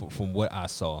From what I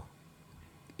saw,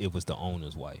 it was the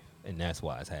owner's wife, and that's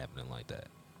why it's happening like that.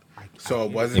 So it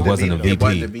It wasn't a It wasn't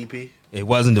VP. the VP. It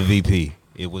wasn't the VP.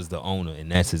 It was the owner, and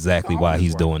that's exactly why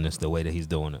he's doing this the way that he's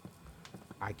doing it.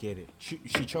 I get it. She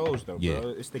chose though, Yeah. bro.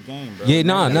 It's the game, bro. Yeah,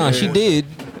 no, she did.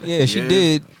 Yeah, she Yeah.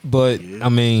 did. But Yeah. I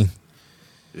mean,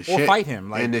 The Or shit- fight him,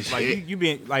 like and the like shit- you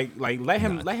being like let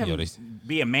him yo, they-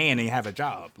 be a man and have a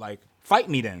job. Like fight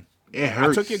me then. It I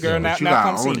hurts. took your girl. Yeah, now but you now gotta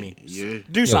come see own me. it. Yeah.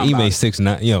 Do yo, something. about Ime it.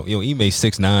 6'9", yo, Ime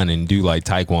 6'9" and do like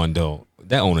Taekwondo.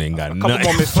 That owner ain't got A couple nothing.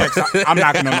 more missed checks. I'm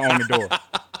knocking on the door.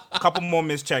 A couple more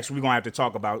missed checks. We're gonna have to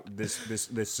talk about this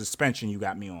suspension you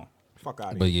got me on. Fuck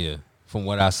out of But here. yeah, from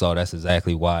what I saw, that's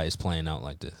exactly why it's playing out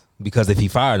like this. Because if he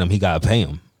fired him, he gotta pay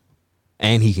him,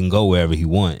 and he can go wherever he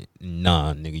want.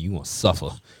 Nah, nigga, you gonna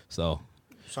suffer. So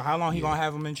So how long he gonna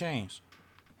have him in chains?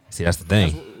 see, that's the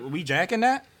thing. We jacking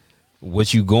that?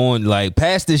 What you going like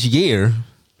past this year?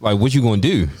 Like what you gonna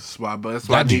do? That's why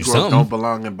Gotta do Negroes something. don't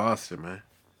belong in Boston, man.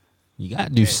 You gotta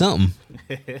do something.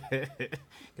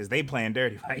 Because they playing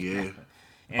dirty right Yeah. now.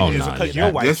 And Oh, it's nah, because yeah,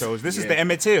 your wife this- chose. This is yeah. the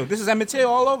Emmett Till. This is Emmett Till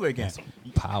all over again.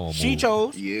 Power She move.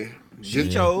 chose. Yeah. She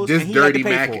This- chose. This and he had to dirty pay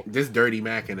Mac. for it. This dirty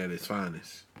Mackin at its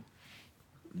finest.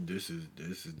 This is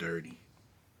dirty.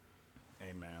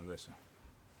 Hey man, listen.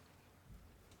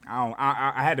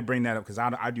 I had to bring that up because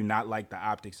I do not like the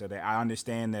optics of that. I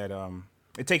understand that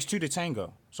it takes two to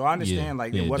tango. So I understand Yeah,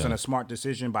 like yeah, it it wasn't a does. smart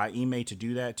decision by Ime to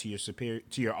do that to your superior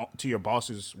to your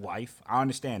boss's wife. I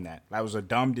understand that. That was a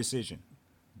dumb decision.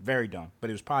 Very dumb. But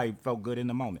it was probably felt good in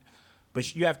the moment.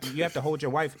 But you have to hold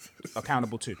your wife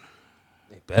accountable too.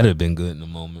 Better have been good in the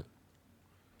moment.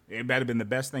 It better have been the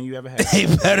best thing you ever had.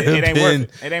 It better It have ain't been.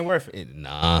 worth it. It ain't worth it.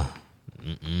 Nah.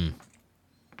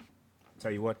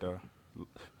 Tell you what though,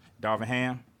 Darvin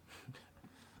Ham,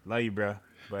 love you, bro.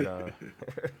 But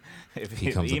if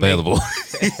He comes Ime- available.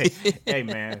 hey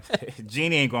man,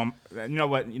 Genie ain't going. You know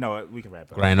what? We can wrap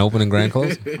it up. Grand opening, grand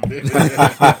closing.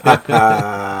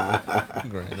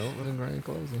 Grand opening, grand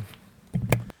closing.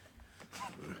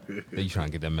 You trying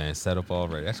to get that man set up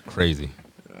already? That's crazy.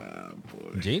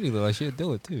 Jeannie look like she'll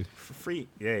do it too. For free.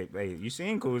 Yeah, hey, you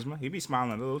seen Kuzma? He be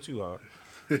smiling a little too hard.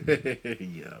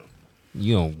 Yo.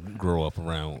 You don't grow up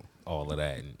around all of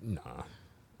that. Nah.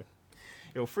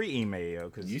 Yo, free Ime, yo,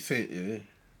 cause You said yeah.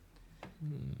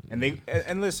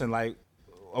 and listen, like,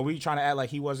 are we trying to act like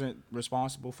he wasn't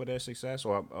responsible for their success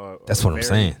or That's what I'm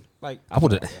saying. Like, I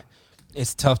would.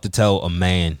 It's tough to tell a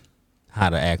man how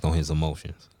to act on his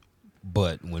emotions,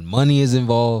 but when money is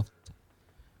involved,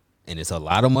 and it's a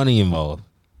lot of money involved,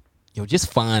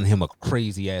 just find him a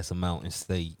crazy ass amount and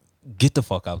say, "Get the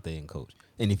fuck out there and coach."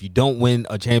 And if you don't win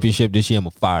a championship this year, I'm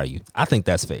gonna fire you. I think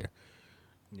that's fair.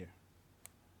 Yeah.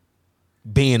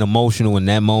 Being emotional in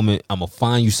that moment, I'm gonna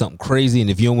find you something crazy, and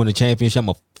if you don't win a championship, I'm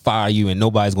gonna fire you, and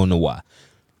nobody's gonna know why.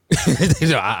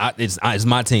 It's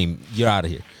my team. You're out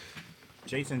of here.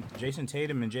 Jason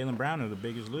Tatum and Jaylen Brown are the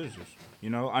biggest losers.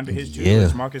 Under his Yeah.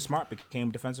 tutelage, Marcus Smart became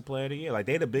Defensive Player of the Year. Like,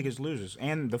 they're the biggest losers,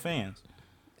 and the fans.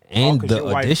 All And 'cause the your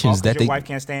wife- additions all 'cause that your they wife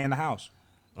can't stay in the house.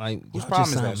 like. Whose Y'all problem just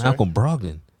is signed that, sir? Malcolm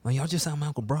Brogdon. Like y'all just signed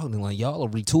Malcolm Brogdon. Like y'all are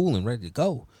retooling, ready to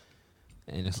go.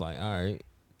 And it's like, all right,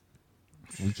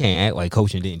 we can't act like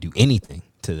coaching didn't do anything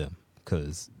to them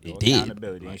because it did.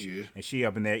 Accountability. And, Yeah. and she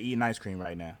up in there eating ice cream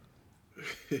right now.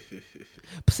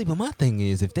 But my thing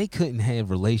is, if they couldn't have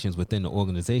relations within the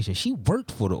organization, she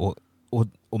worked for the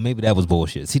or maybe that was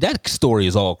bullshit. See, that story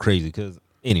is all crazy. Because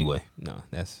anyway, no,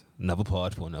 that's another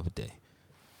part for another day.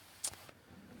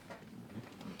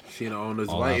 She the owner's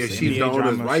All I'll wife. If say. she's the NBA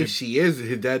owner's drama wife,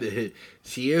 should-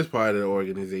 she is part of the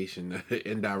organization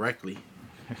indirectly.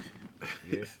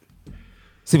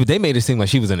 See, but they made it seem like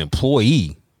she was an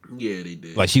employee, Yeah, they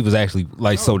did. like she was actually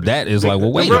like. So that is like,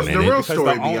 well, wait the a real, minute. The real Because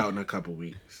story the be own- out in a couple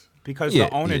weeks. Because Yeah,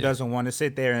 the owner yeah. doesn't want to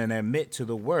sit there and admit to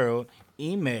the world,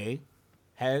 Ime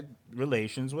had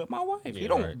relations with my wife. Yeah,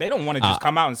 right. They don't want to just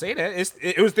come out and say that.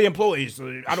 It was the employees.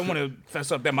 So I don't want to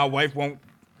fess up that my wife won't.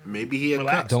 Maybe he had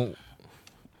Relax.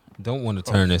 Don't want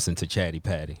to turn this into chatty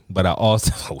patty, but I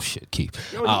also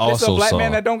Keith. Yo, I this is a also black saw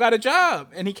man that don't got a job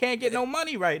and he can't get no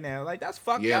money right now. Like, that's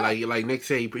fucked Yeah, up. like Nick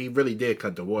said, he really did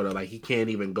cut the water. Like he can't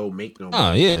even go make no Oh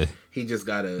money. yeah, He just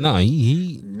gotta no,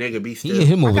 he nigga be he still. hit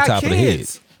him I over got top of the head.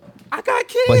 kids. I got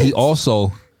kids. But he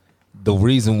also, the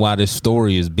reason why this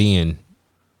story is being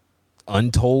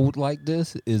untold like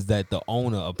this is that the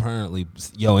owner apparently,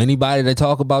 anybody that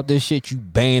talk about this shit, you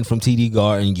banned from TD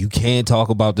Garden. You can't talk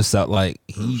about this out. Like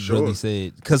he Sure. really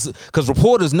said, because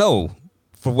reporters know,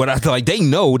 for what I like, they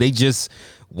know. They just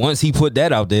once he put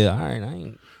that out there, all right, I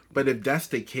ain't. But if that's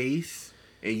the case,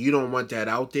 and you don't want that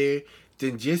out there,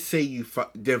 then just say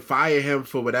then fire him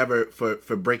for whatever for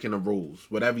breaking the rules,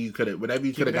 whatever you could have got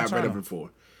rid of internal. him for.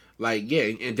 Like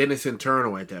and then it's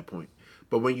internal at that point.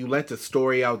 But when you let the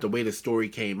story out the way the story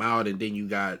came out, and then you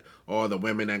got all the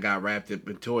women that got wrapped up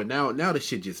into it, now the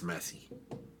shit just messy.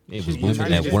 It was You women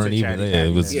turn that it weren't into even chatty there. It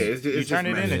patty. was Yeah, it's You just turn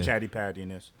it messy. into chatty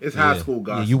pattiness. It's high Yeah. school Yeah,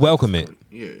 gossip. you welcome at this it.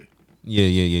 point. Yeah.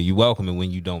 yeah. You welcome it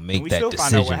when you don't And make we that still find out what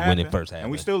decision when happened. it first happened.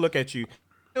 And we still look at you.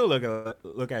 Still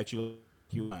look at you.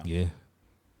 yeah,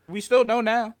 We still know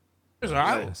now. It's all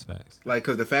right. that's facts. Like,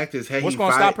 because the fact is, What's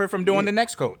going to stop her from doing the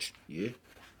next coach? Yeah.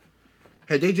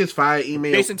 Had they just fired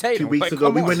email Jason Tatum. 2 weeks Like, ago,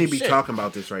 come we on, wouldn't even be shit. talking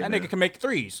about this right That now. nigga can make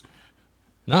threes.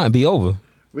 Nah, it'd be over.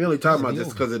 We only talking about this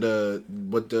because of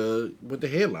what the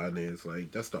headline is.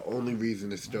 Like, that's the only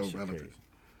reason it's still relevant.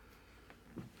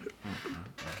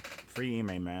 Free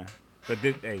Ime, man. But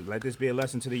let this be a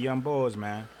lesson to the young boys,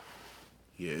 man.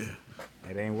 Yeah.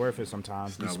 It ain't worth it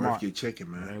sometimes. Be Not smart. worth your chicken, It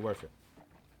man. ain't worth it.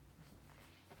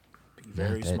 Be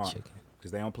very Not that smart. chicken.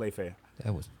 Because they don't play fair.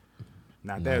 That was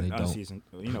Not No, that they don't. unseasoned.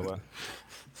 You know what?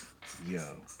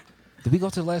 Yo. Did we go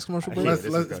to the last commercial break? Let's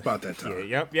it's about that time.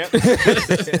 Yep.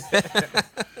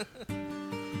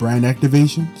 Brand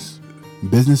activations,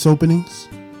 business openings,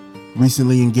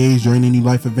 recently engaged or any new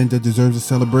life event that deserves a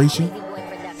celebration?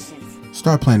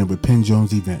 Start planning with Penn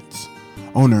Jones Events.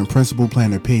 Owner and principal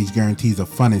planner Paige guarantees a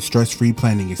fun and stress-free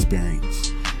planning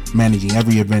experience, managing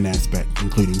every event aspect,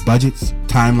 including budgets,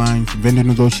 timelines, vendor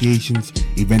negotiations,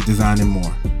 event design, and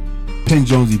more. Penn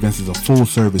Jones Events is a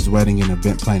full-service wedding and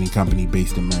event planning company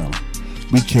based in Maryland.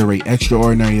 We curate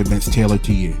extraordinary events tailored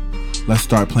to you. Let's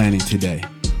start planning today.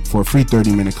 For a free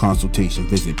 30-minute consultation,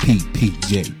 visit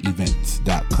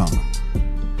ppjevents.com.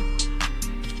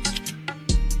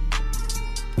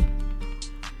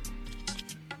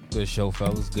 Good show,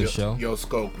 fellas. Good show. Yo,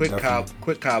 Sko,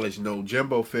 quick college note.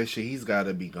 Jimbo Fisher, he's got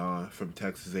to be gone from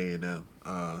Texas A&M.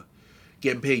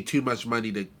 Getting paid too much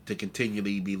money to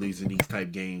continually be losing these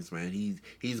type games, man.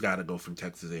 He's got to go from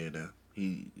Texas A&M.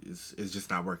 It's just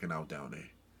not working out down there.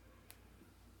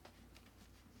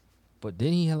 But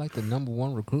didn't he have like the number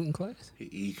 1 recruiting class?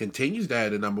 He continues to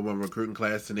have the number 1 recruiting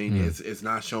class, and then it's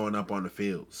not showing up on the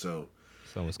field. So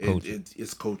it's coaching.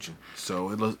 It's coaching. So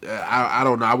I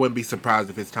don't know. I wouldn't be surprised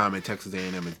if his time at Texas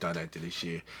A&M is done after this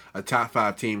year. A top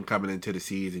 5 team coming into the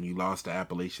season, you lost to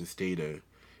Appalachian State,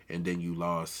 and then you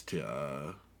lose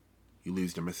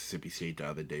to Mississippi State the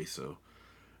other day. So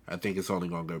I think it's only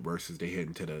going to get worse as they head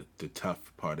into the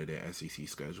tough part of their SEC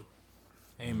schedule.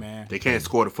 Hey, man. They can't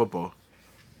score the football.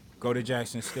 Go to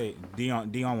Jackson State.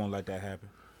 Dion won't let that happen.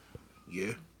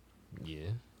 Yeah.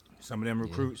 Some of them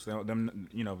recruits, them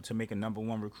to make a number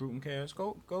 1 recruiting cast.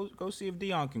 Go see if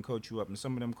Dion can coach you up, and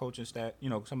some of them coaching staff,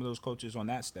 some of those coaches on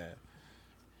that staff.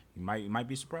 You might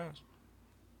be surprised.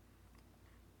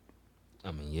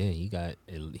 I mean, yeah, he got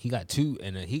 2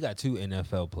 and he got 2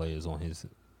 NFL players on his,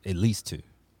 at least 2.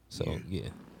 So yeah.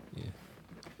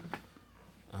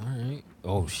 All right.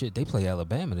 Oh shit, they play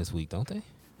Alabama this week, don't they?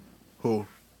 Who?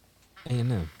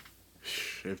 A&M.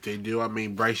 If they do, I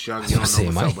mean, Bryce Young, you don't know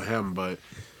what's up with him, but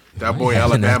that boy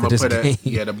happen Alabama after put this that. game.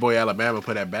 Yeah, the boy Alabama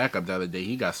put that back up the other day.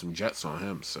 He got some jets on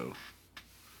him, so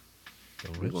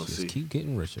We're gonna see. keep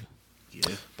getting richer.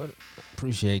 Yeah. But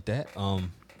appreciate that.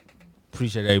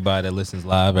 Appreciate everybody that listens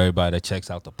live, everybody that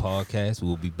checks out the podcast.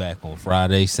 We'll be back on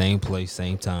Friday, same place,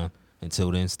 same time.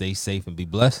 Until then, stay safe and be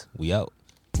blessed. We out.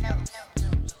 No.